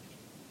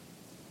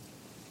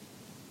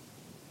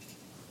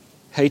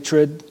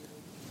 Hatred,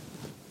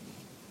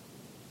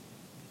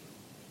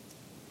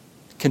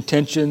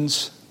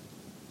 contentions,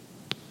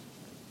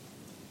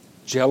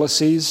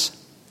 jealousies,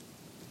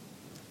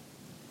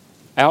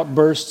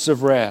 outbursts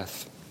of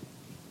wrath,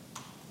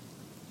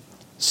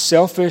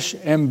 selfish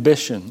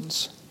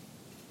ambitions,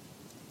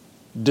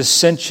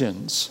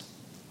 dissensions,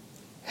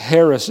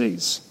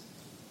 heresies,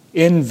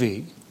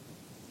 envy,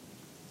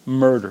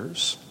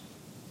 murders.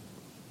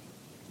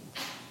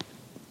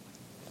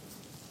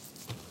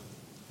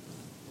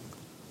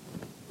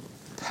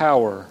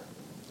 Power,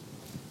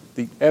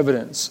 the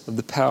evidence of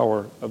the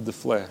power of the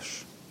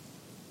flesh.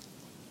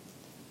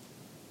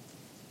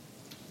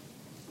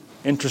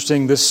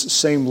 Interesting, this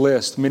same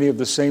list, many of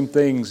the same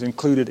things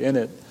included in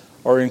it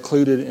are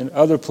included in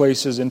other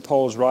places in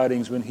Paul's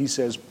writings when he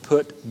says,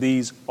 put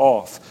these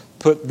off,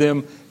 put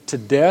them to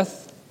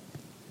death.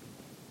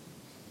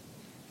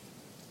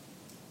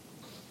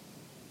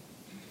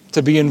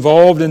 To be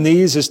involved in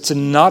these is to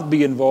not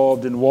be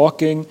involved in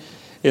walking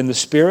in the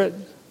Spirit.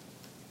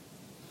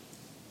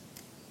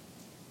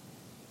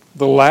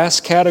 The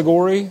last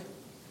category,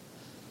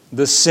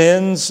 the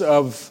sins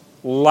of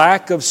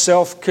lack of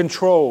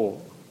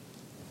self-control,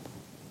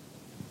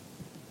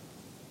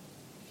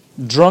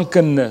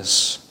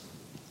 drunkenness,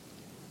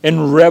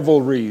 and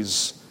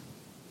revelries,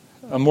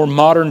 A more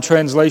modern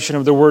translation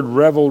of the word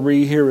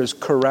revelry here is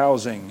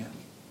carousing.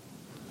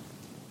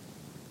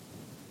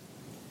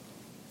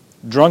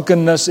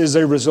 Drunkenness is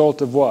a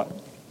result of what?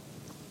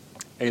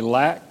 A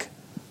lack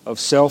of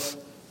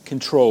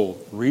self-control.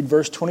 Read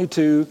verse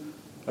 22.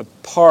 A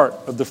part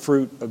of the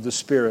fruit of the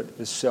Spirit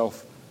is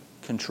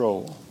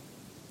self-control.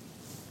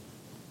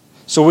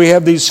 So we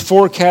have these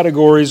four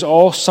categories,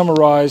 all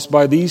summarized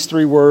by these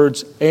three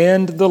words,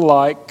 and the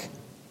like,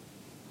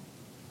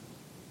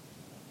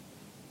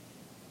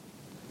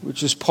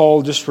 which is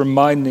Paul just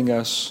reminding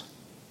us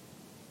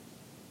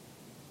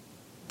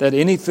that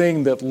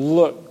anything that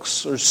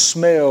looks or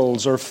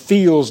smells or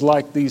feels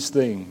like these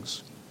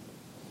things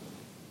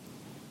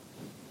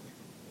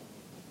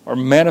are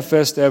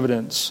manifest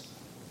evidence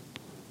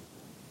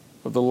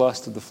of the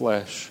lust of the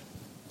flesh.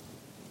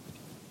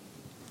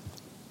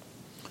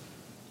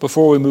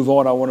 Before we move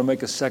on, I want to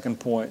make a second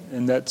point,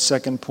 and that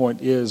second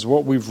point is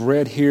what we've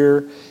read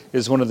here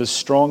is one of the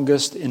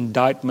strongest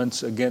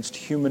indictments against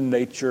human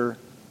nature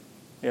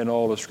in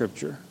all of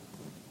Scripture.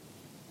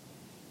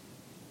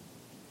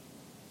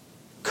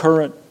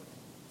 Current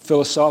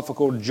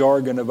philosophical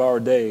jargon of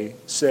our day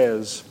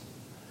says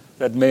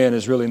that man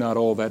is really not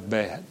all that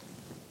bad.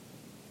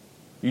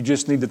 You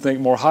just need to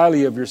think more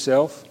highly of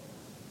yourself.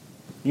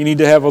 You need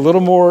to have a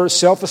little more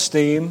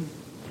self-esteem.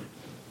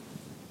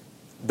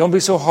 Don't be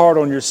so hard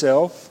on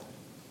yourself.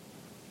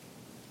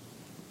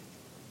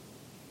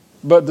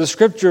 But the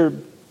Scripture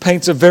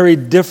paints a very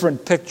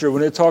different picture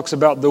when it talks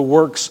about the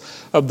works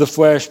of the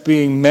flesh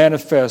being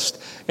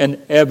manifest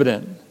and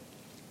evident.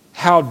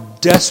 How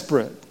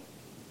desperate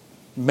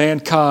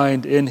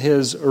mankind in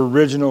his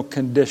original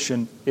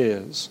condition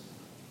is.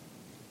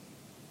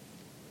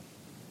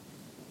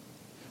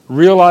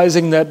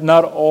 Realizing that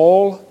not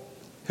all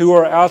who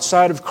are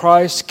outside of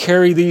Christ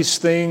carry these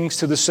things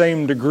to the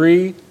same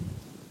degree.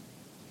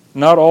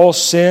 Not all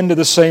sin to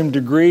the same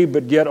degree,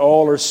 but yet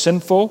all are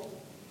sinful.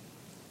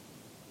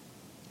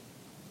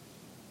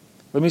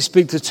 Let me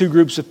speak to two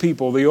groups of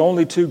people, the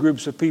only two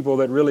groups of people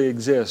that really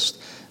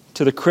exist.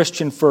 To the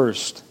Christian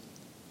first.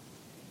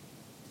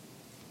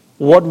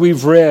 What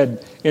we've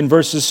read in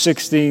verses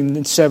 16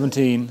 and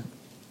 17.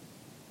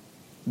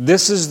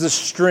 This is the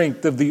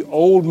strength of the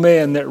old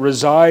man that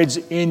resides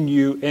in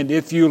you, and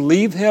if you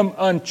leave him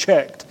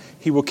unchecked,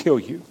 he will kill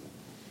you.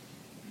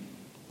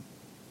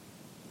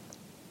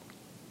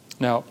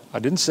 Now, I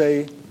didn't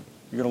say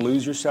you're going to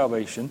lose your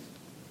salvation.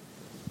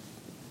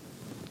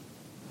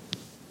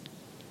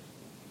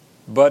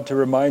 But to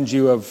remind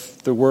you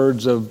of the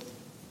words of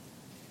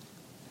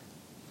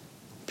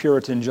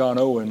Puritan John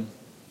Owen,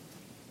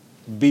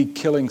 be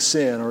killing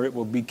sin or it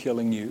will be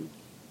killing you.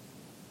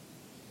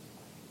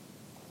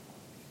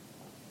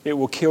 It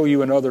will kill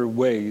you in other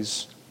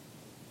ways.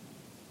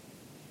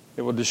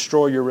 It will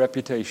destroy your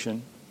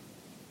reputation,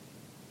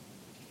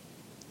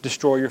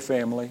 destroy your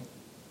family,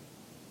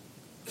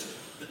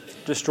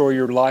 destroy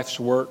your life's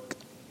work.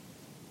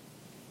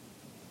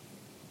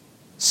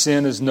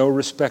 Sin is no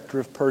respecter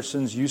of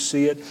persons. You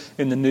see it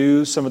in the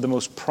news. Some of the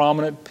most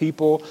prominent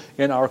people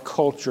in our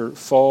culture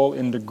fall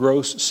into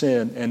gross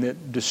sin, and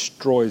it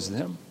destroys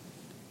them.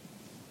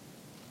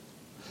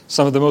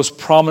 Some of the most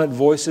prominent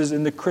voices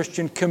in the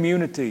Christian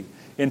community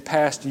in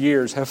past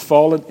years have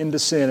fallen into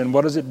sin, and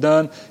what has it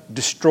done?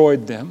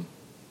 Destroyed them.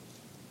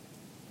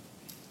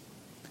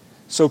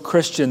 So,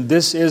 Christian,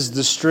 this is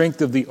the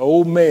strength of the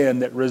old man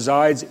that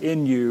resides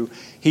in you.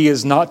 He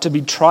is not to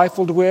be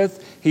trifled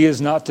with. He is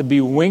not to be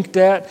winked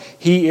at.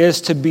 He is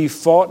to be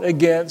fought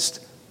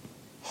against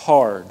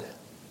hard.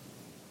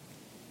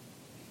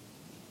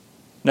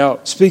 Now,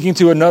 speaking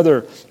to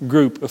another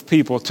group of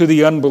people, to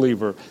the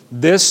unbeliever,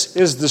 this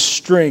is the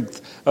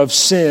strength of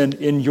sin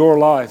in your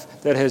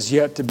life that has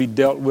yet to be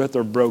dealt with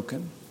or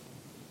broken.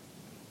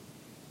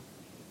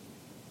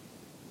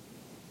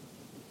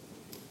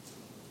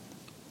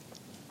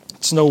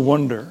 It's no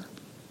wonder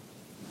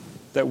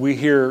that we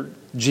hear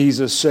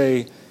Jesus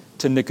say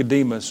to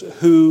Nicodemus,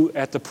 who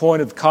at the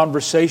point of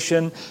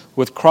conversation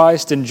with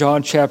Christ in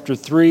John chapter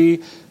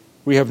 3,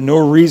 we have no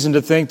reason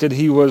to think that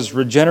he was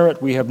regenerate.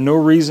 We have no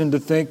reason to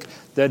think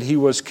that he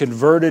was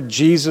converted.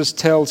 Jesus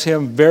tells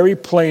him very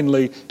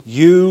plainly,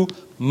 you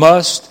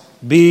must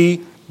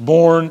be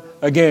born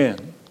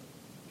again.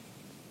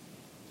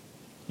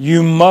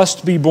 You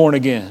must be born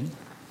again.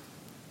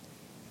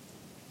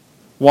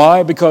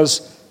 Why?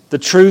 Because the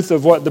truth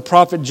of what the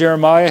prophet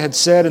Jeremiah had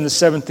said in the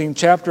 17th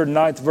chapter,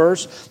 9th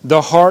verse,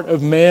 the heart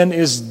of man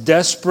is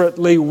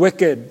desperately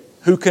wicked.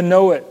 Who can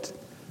know it?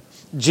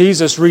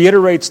 Jesus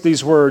reiterates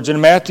these words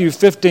in Matthew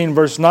 15,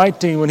 verse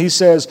 19, when he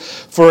says,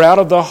 for out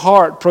of the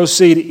heart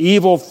proceed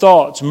evil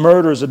thoughts,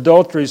 murders,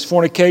 adulteries,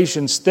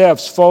 fornications,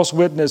 thefts, false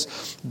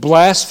witness,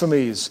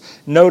 blasphemies.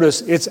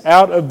 Notice, it's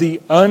out of the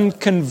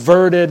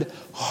unconverted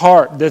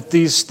heart that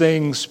these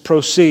things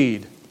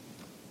proceed.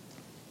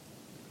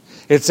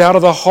 It's out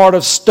of the heart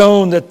of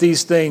stone that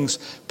these things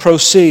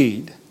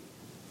proceed.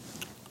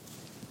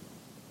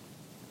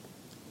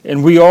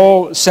 And we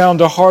all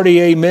sound a hearty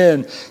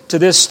amen to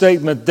this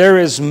statement. There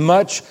is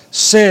much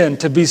sin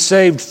to be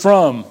saved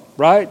from,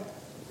 right?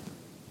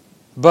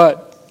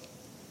 But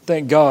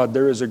thank God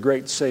there is a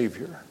great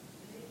Savior.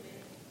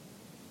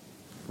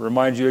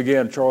 Remind you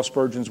again, Charles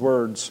Spurgeon's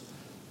words,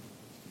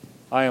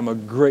 I am a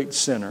great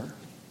sinner,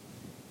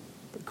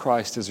 but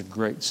Christ is a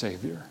great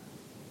Savior.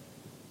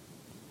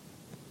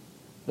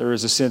 There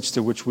is a sense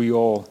to which we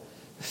all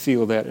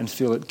feel that and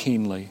feel it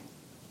keenly.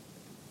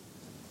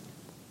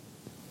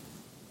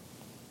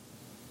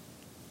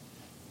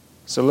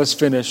 So let's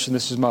finish, and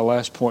this is my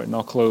last point, and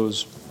I'll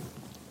close.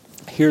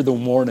 Hear the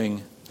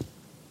warning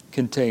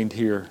contained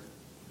here.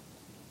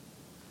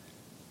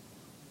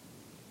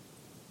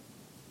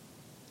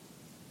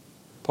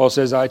 Paul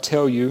says, I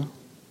tell you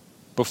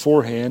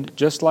beforehand,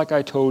 just like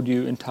I told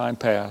you in time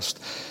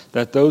past,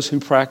 that those who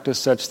practice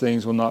such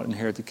things will not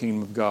inherit the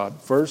kingdom of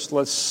God. First,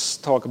 let's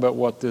talk about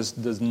what this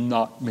does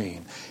not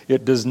mean.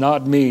 It does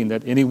not mean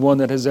that anyone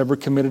that has ever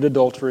committed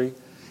adultery,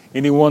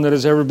 anyone that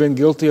has ever been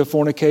guilty of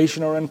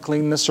fornication or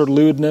uncleanness or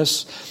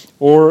lewdness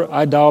or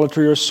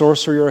idolatry or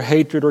sorcery or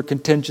hatred or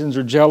contentions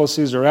or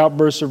jealousies or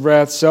outbursts of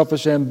wrath,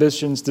 selfish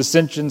ambitions,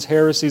 dissensions,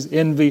 heresies,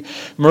 envy,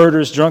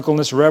 murders,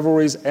 drunkenness,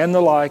 revelries, and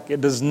the like. It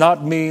does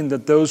not mean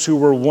that those who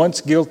were once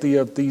guilty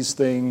of these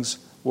things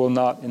will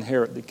not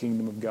inherit the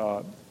kingdom of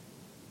God.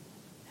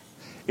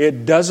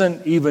 It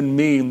doesn't even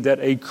mean that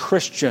a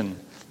Christian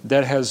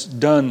that has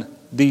done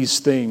these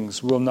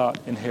things will not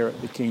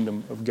inherit the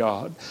kingdom of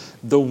God.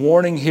 The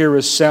warning here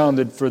is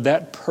sounded for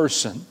that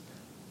person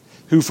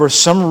who for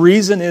some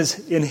reason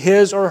is in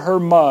his or her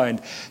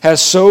mind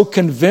has so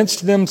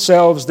convinced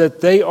themselves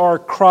that they are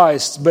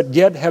Christ's, but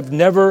yet have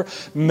never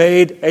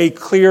made a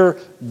clear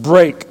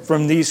break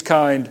from these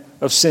kind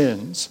of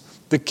sins.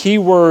 The key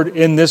word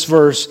in this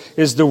verse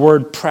is the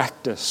word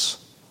practice.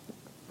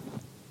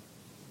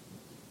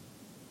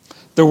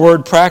 The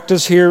word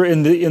practice here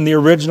in the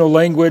original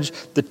language,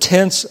 the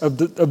tense of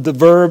the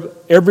verb,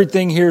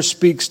 everything here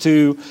speaks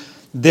to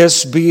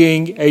this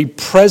being a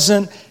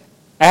present,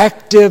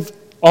 active,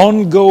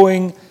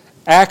 ongoing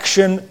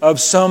action of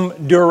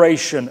some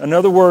duration. In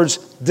other words,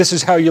 this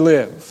is how you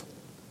live.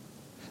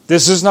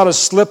 This is not a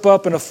slip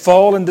up and a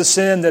fall into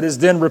sin that is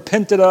then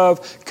repented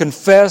of,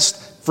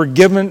 confessed,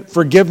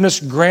 forgiveness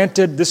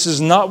granted. This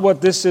is not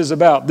what this is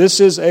about. This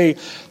is a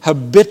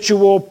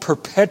habitual,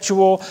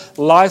 perpetual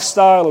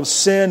lifestyle of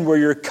sin where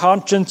your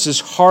conscience is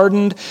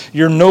hardened.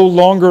 You're no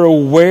longer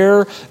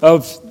aware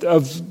of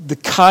the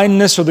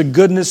kindness or the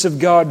goodness of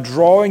God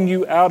drawing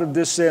you out of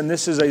this sin.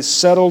 This is a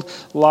settled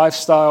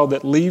lifestyle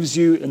that leaves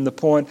you in the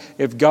point,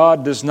 if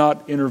God does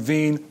not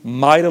intervene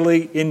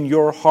mightily in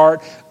your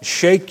heart,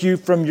 shake you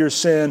from your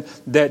sin,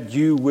 that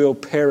you will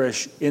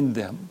perish in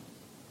them.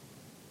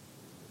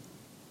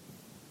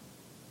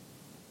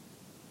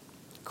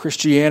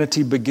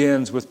 Christianity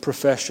begins with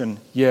profession,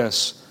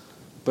 yes,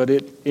 but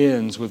it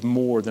ends with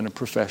more than a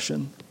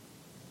profession.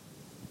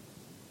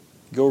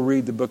 Go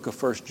read the book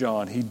of 1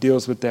 John. He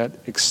deals with that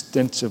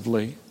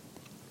extensively.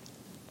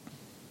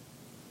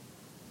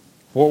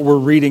 What we're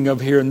reading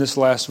of here in this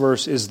last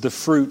verse is the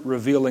fruit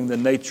revealing the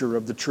nature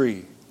of the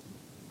tree.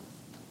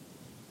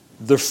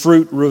 The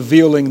fruit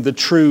revealing the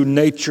true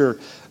nature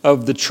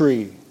of the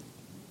tree.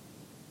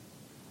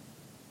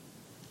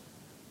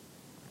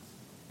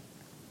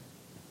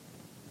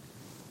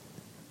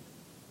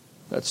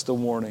 That's the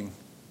warning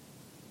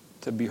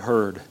to be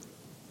heard.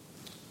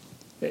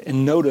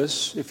 And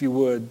notice, if you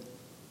would,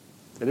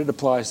 that it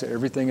applies to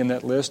everything in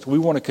that list. We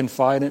want to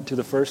confine it to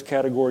the first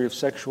category of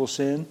sexual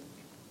sin.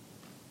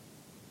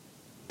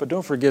 But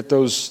don't forget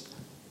this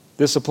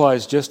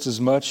applies just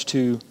as much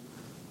to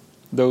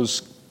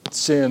those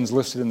sins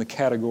listed in the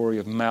category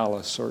of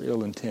malice or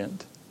ill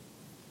intent.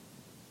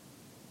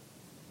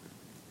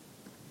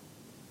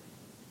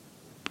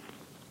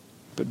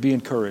 But be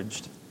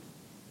encouraged.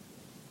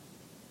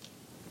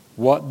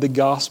 What the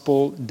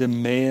gospel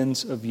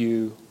demands of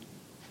you,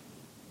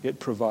 it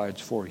provides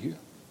for you.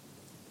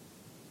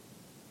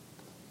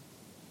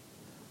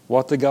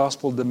 What the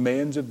gospel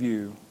demands of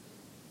you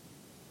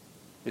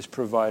is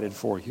provided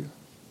for you.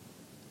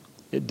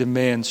 It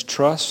demands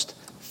trust,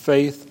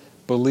 faith,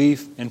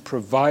 belief, and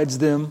provides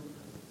them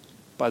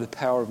by the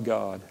power of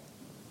God.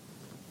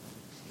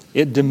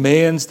 It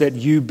demands that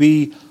you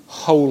be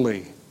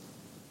holy.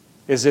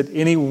 Is it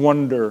any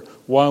wonder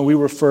why we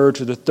refer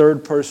to the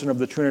third person of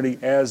the Trinity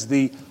as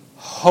the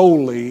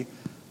Holy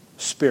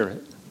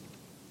Spirit?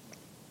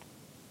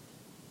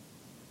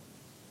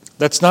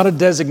 That's not a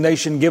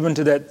designation given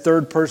to that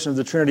third person of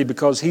the Trinity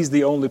because He's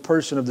the only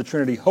person of the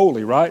Trinity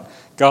holy, right?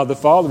 God the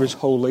Father is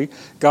holy.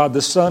 God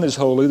the Son is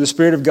holy. The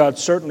Spirit of God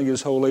certainly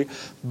is holy.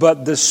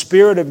 But the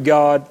Spirit of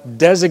God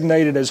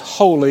designated as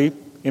holy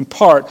in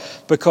part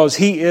because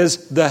He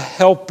is the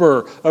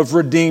helper of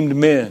redeemed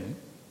men.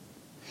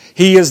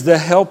 He is the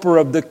helper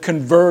of the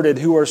converted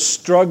who are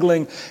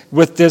struggling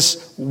with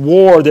this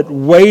war that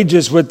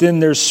wages within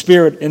their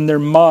spirit and their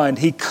mind.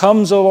 He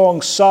comes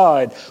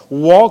alongside,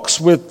 walks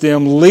with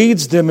them,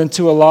 leads them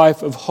into a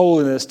life of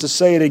holiness. To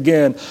say it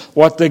again,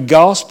 what the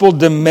gospel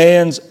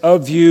demands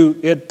of you,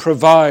 it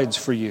provides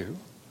for you.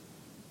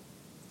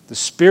 The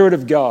Spirit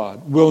of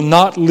God will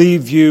not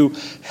leave you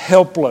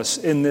helpless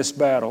in this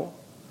battle.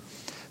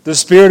 The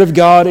Spirit of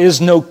God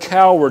is no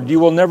coward. You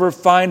will never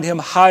find Him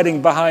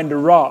hiding behind a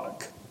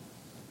rock.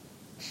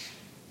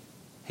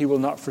 He will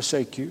not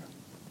forsake you.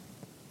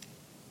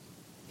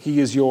 He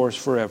is yours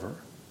forever.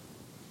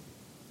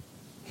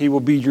 He will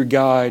be your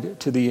guide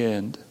to the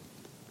end.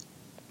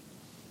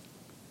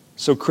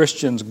 So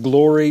Christians,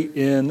 glory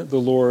in the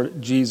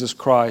Lord Jesus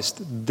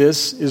Christ.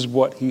 This is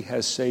what He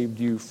has saved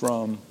you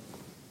from.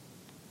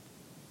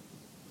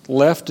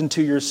 Left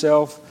into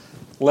yourself,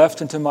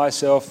 left into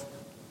myself,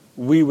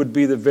 we would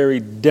be the very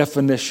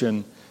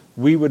definition.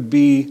 We would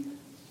be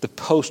the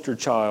poster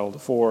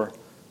child for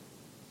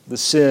the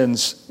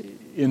sins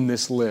in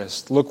this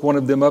list. Look one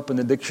of them up in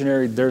the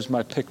dictionary, there's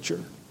my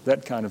picture,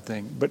 that kind of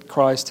thing. But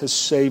Christ has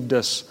saved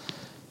us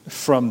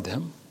from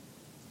them.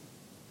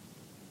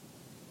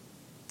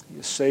 He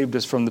has saved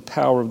us from the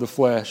power of the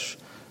flesh,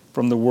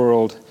 from the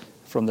world,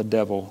 from the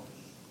devil.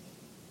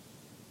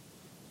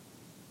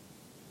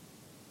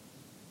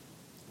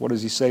 What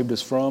has He saved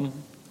us from?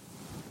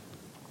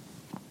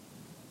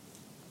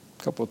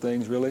 A couple of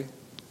things, really.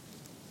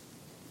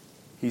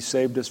 He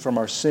saved us from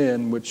our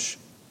sin, which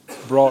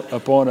brought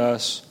upon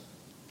us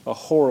a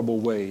horrible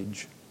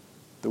wage.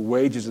 The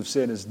wages of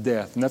sin is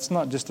death. And that's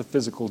not just a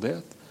physical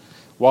death.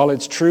 While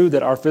it's true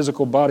that our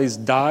physical bodies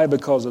die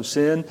because of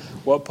sin,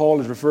 what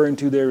Paul is referring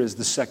to there is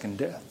the second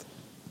death.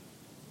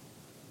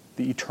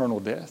 The eternal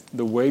death.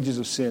 The wages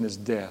of sin is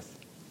death.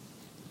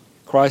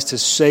 Christ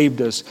has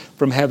saved us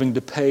from having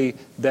to pay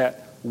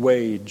that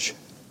wage.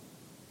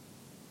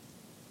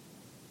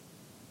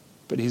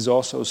 But He's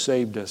also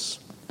saved us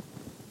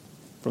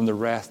from the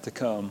wrath to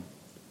come.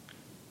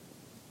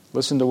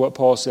 Listen to what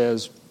Paul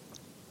says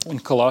in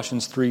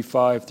Colossians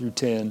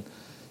 3:5-10.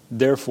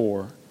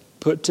 Therefore,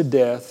 put to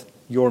death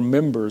your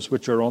members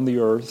which are on the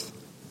earth.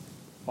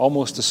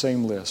 Almost the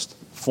same list.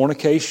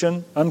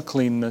 Fornication,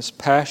 uncleanness,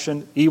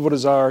 passion, evil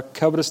desire,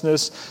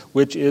 covetousness,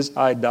 which is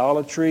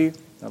idolatry.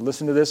 Now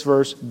listen to this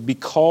verse.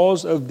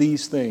 Because of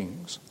these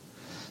things,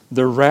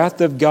 the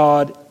wrath of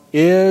God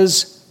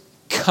is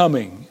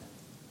coming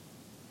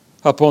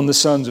upon the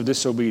sons of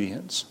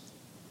disobedience.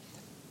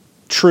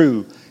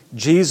 True,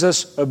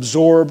 Jesus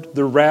absorbed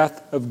the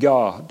wrath of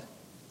God,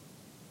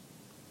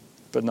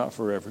 but not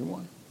for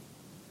everyone.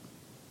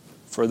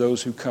 For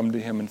those who come to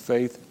Him in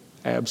faith,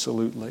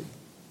 absolutely.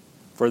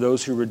 For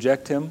those who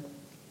reject Him,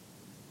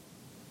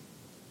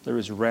 there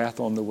is wrath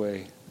on the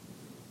way.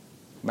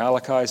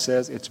 Malachi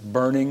says it's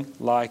burning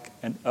like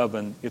an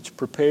oven. It's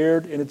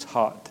prepared and it's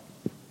hot.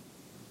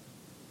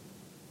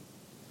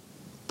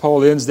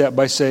 Paul ends that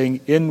by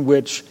saying, in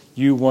which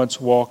you once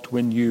walked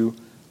when you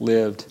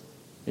lived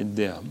in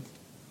them.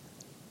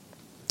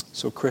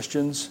 So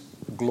Christians,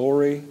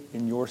 glory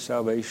in your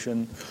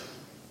salvation.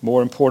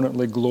 More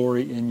importantly,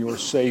 glory in your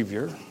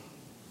Savior.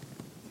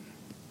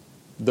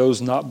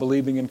 Those not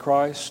believing in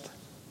Christ,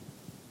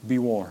 be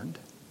warned.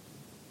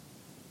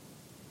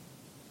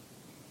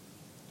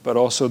 But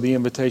also the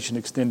invitation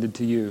extended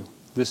to you.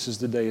 This is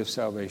the day of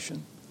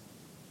salvation.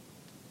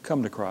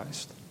 Come to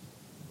Christ.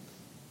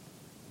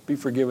 Be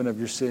forgiven of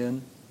your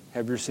sin.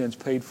 Have your sins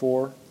paid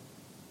for.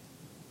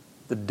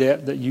 The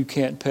debt that you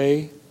can't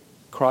pay,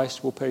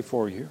 Christ will pay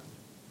for you.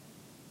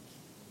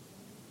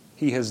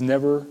 He has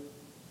never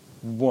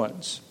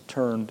once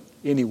turned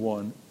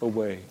anyone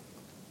away.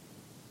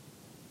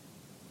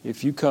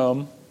 If you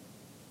come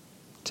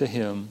to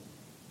Him,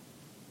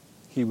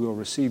 He will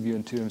receive you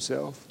into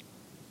Himself,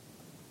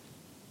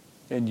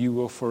 and you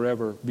will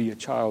forever be a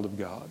child of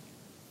God.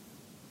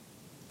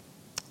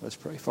 Let's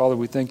pray. Father,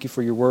 we thank You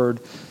for Your word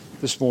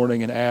this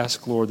morning and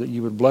ask, Lord, that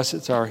You would bless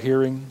it to our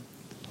hearing,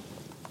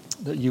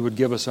 that You would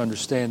give us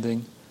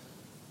understanding.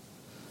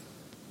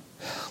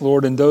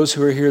 Lord, and those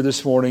who are here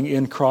this morning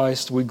in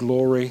Christ, we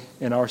glory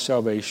in our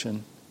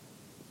salvation.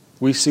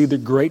 We see the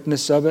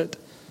greatness of it.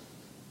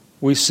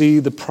 We see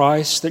the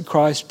price that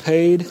Christ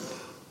paid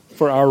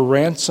for our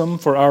ransom,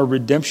 for our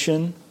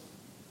redemption.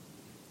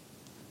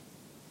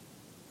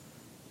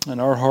 And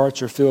our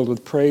hearts are filled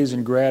with praise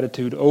and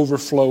gratitude,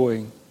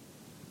 overflowing.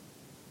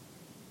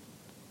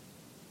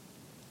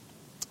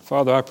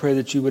 Father, I pray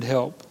that You would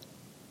help.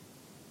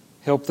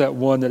 Help that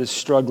one that is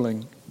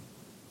struggling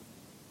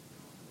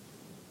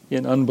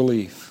in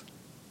unbelief.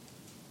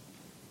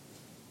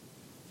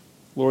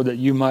 Lord, that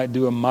You might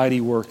do a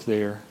mighty work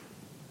there.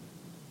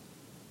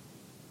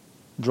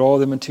 Draw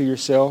them into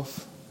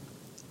Yourself,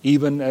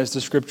 even as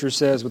the Scripture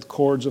says, with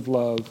cords of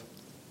love.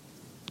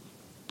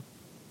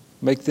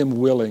 Make them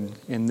willing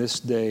in this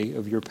day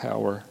of Your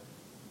power.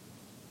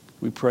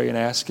 We pray and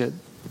ask it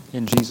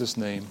in Jesus'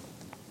 name.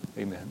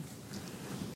 Amen.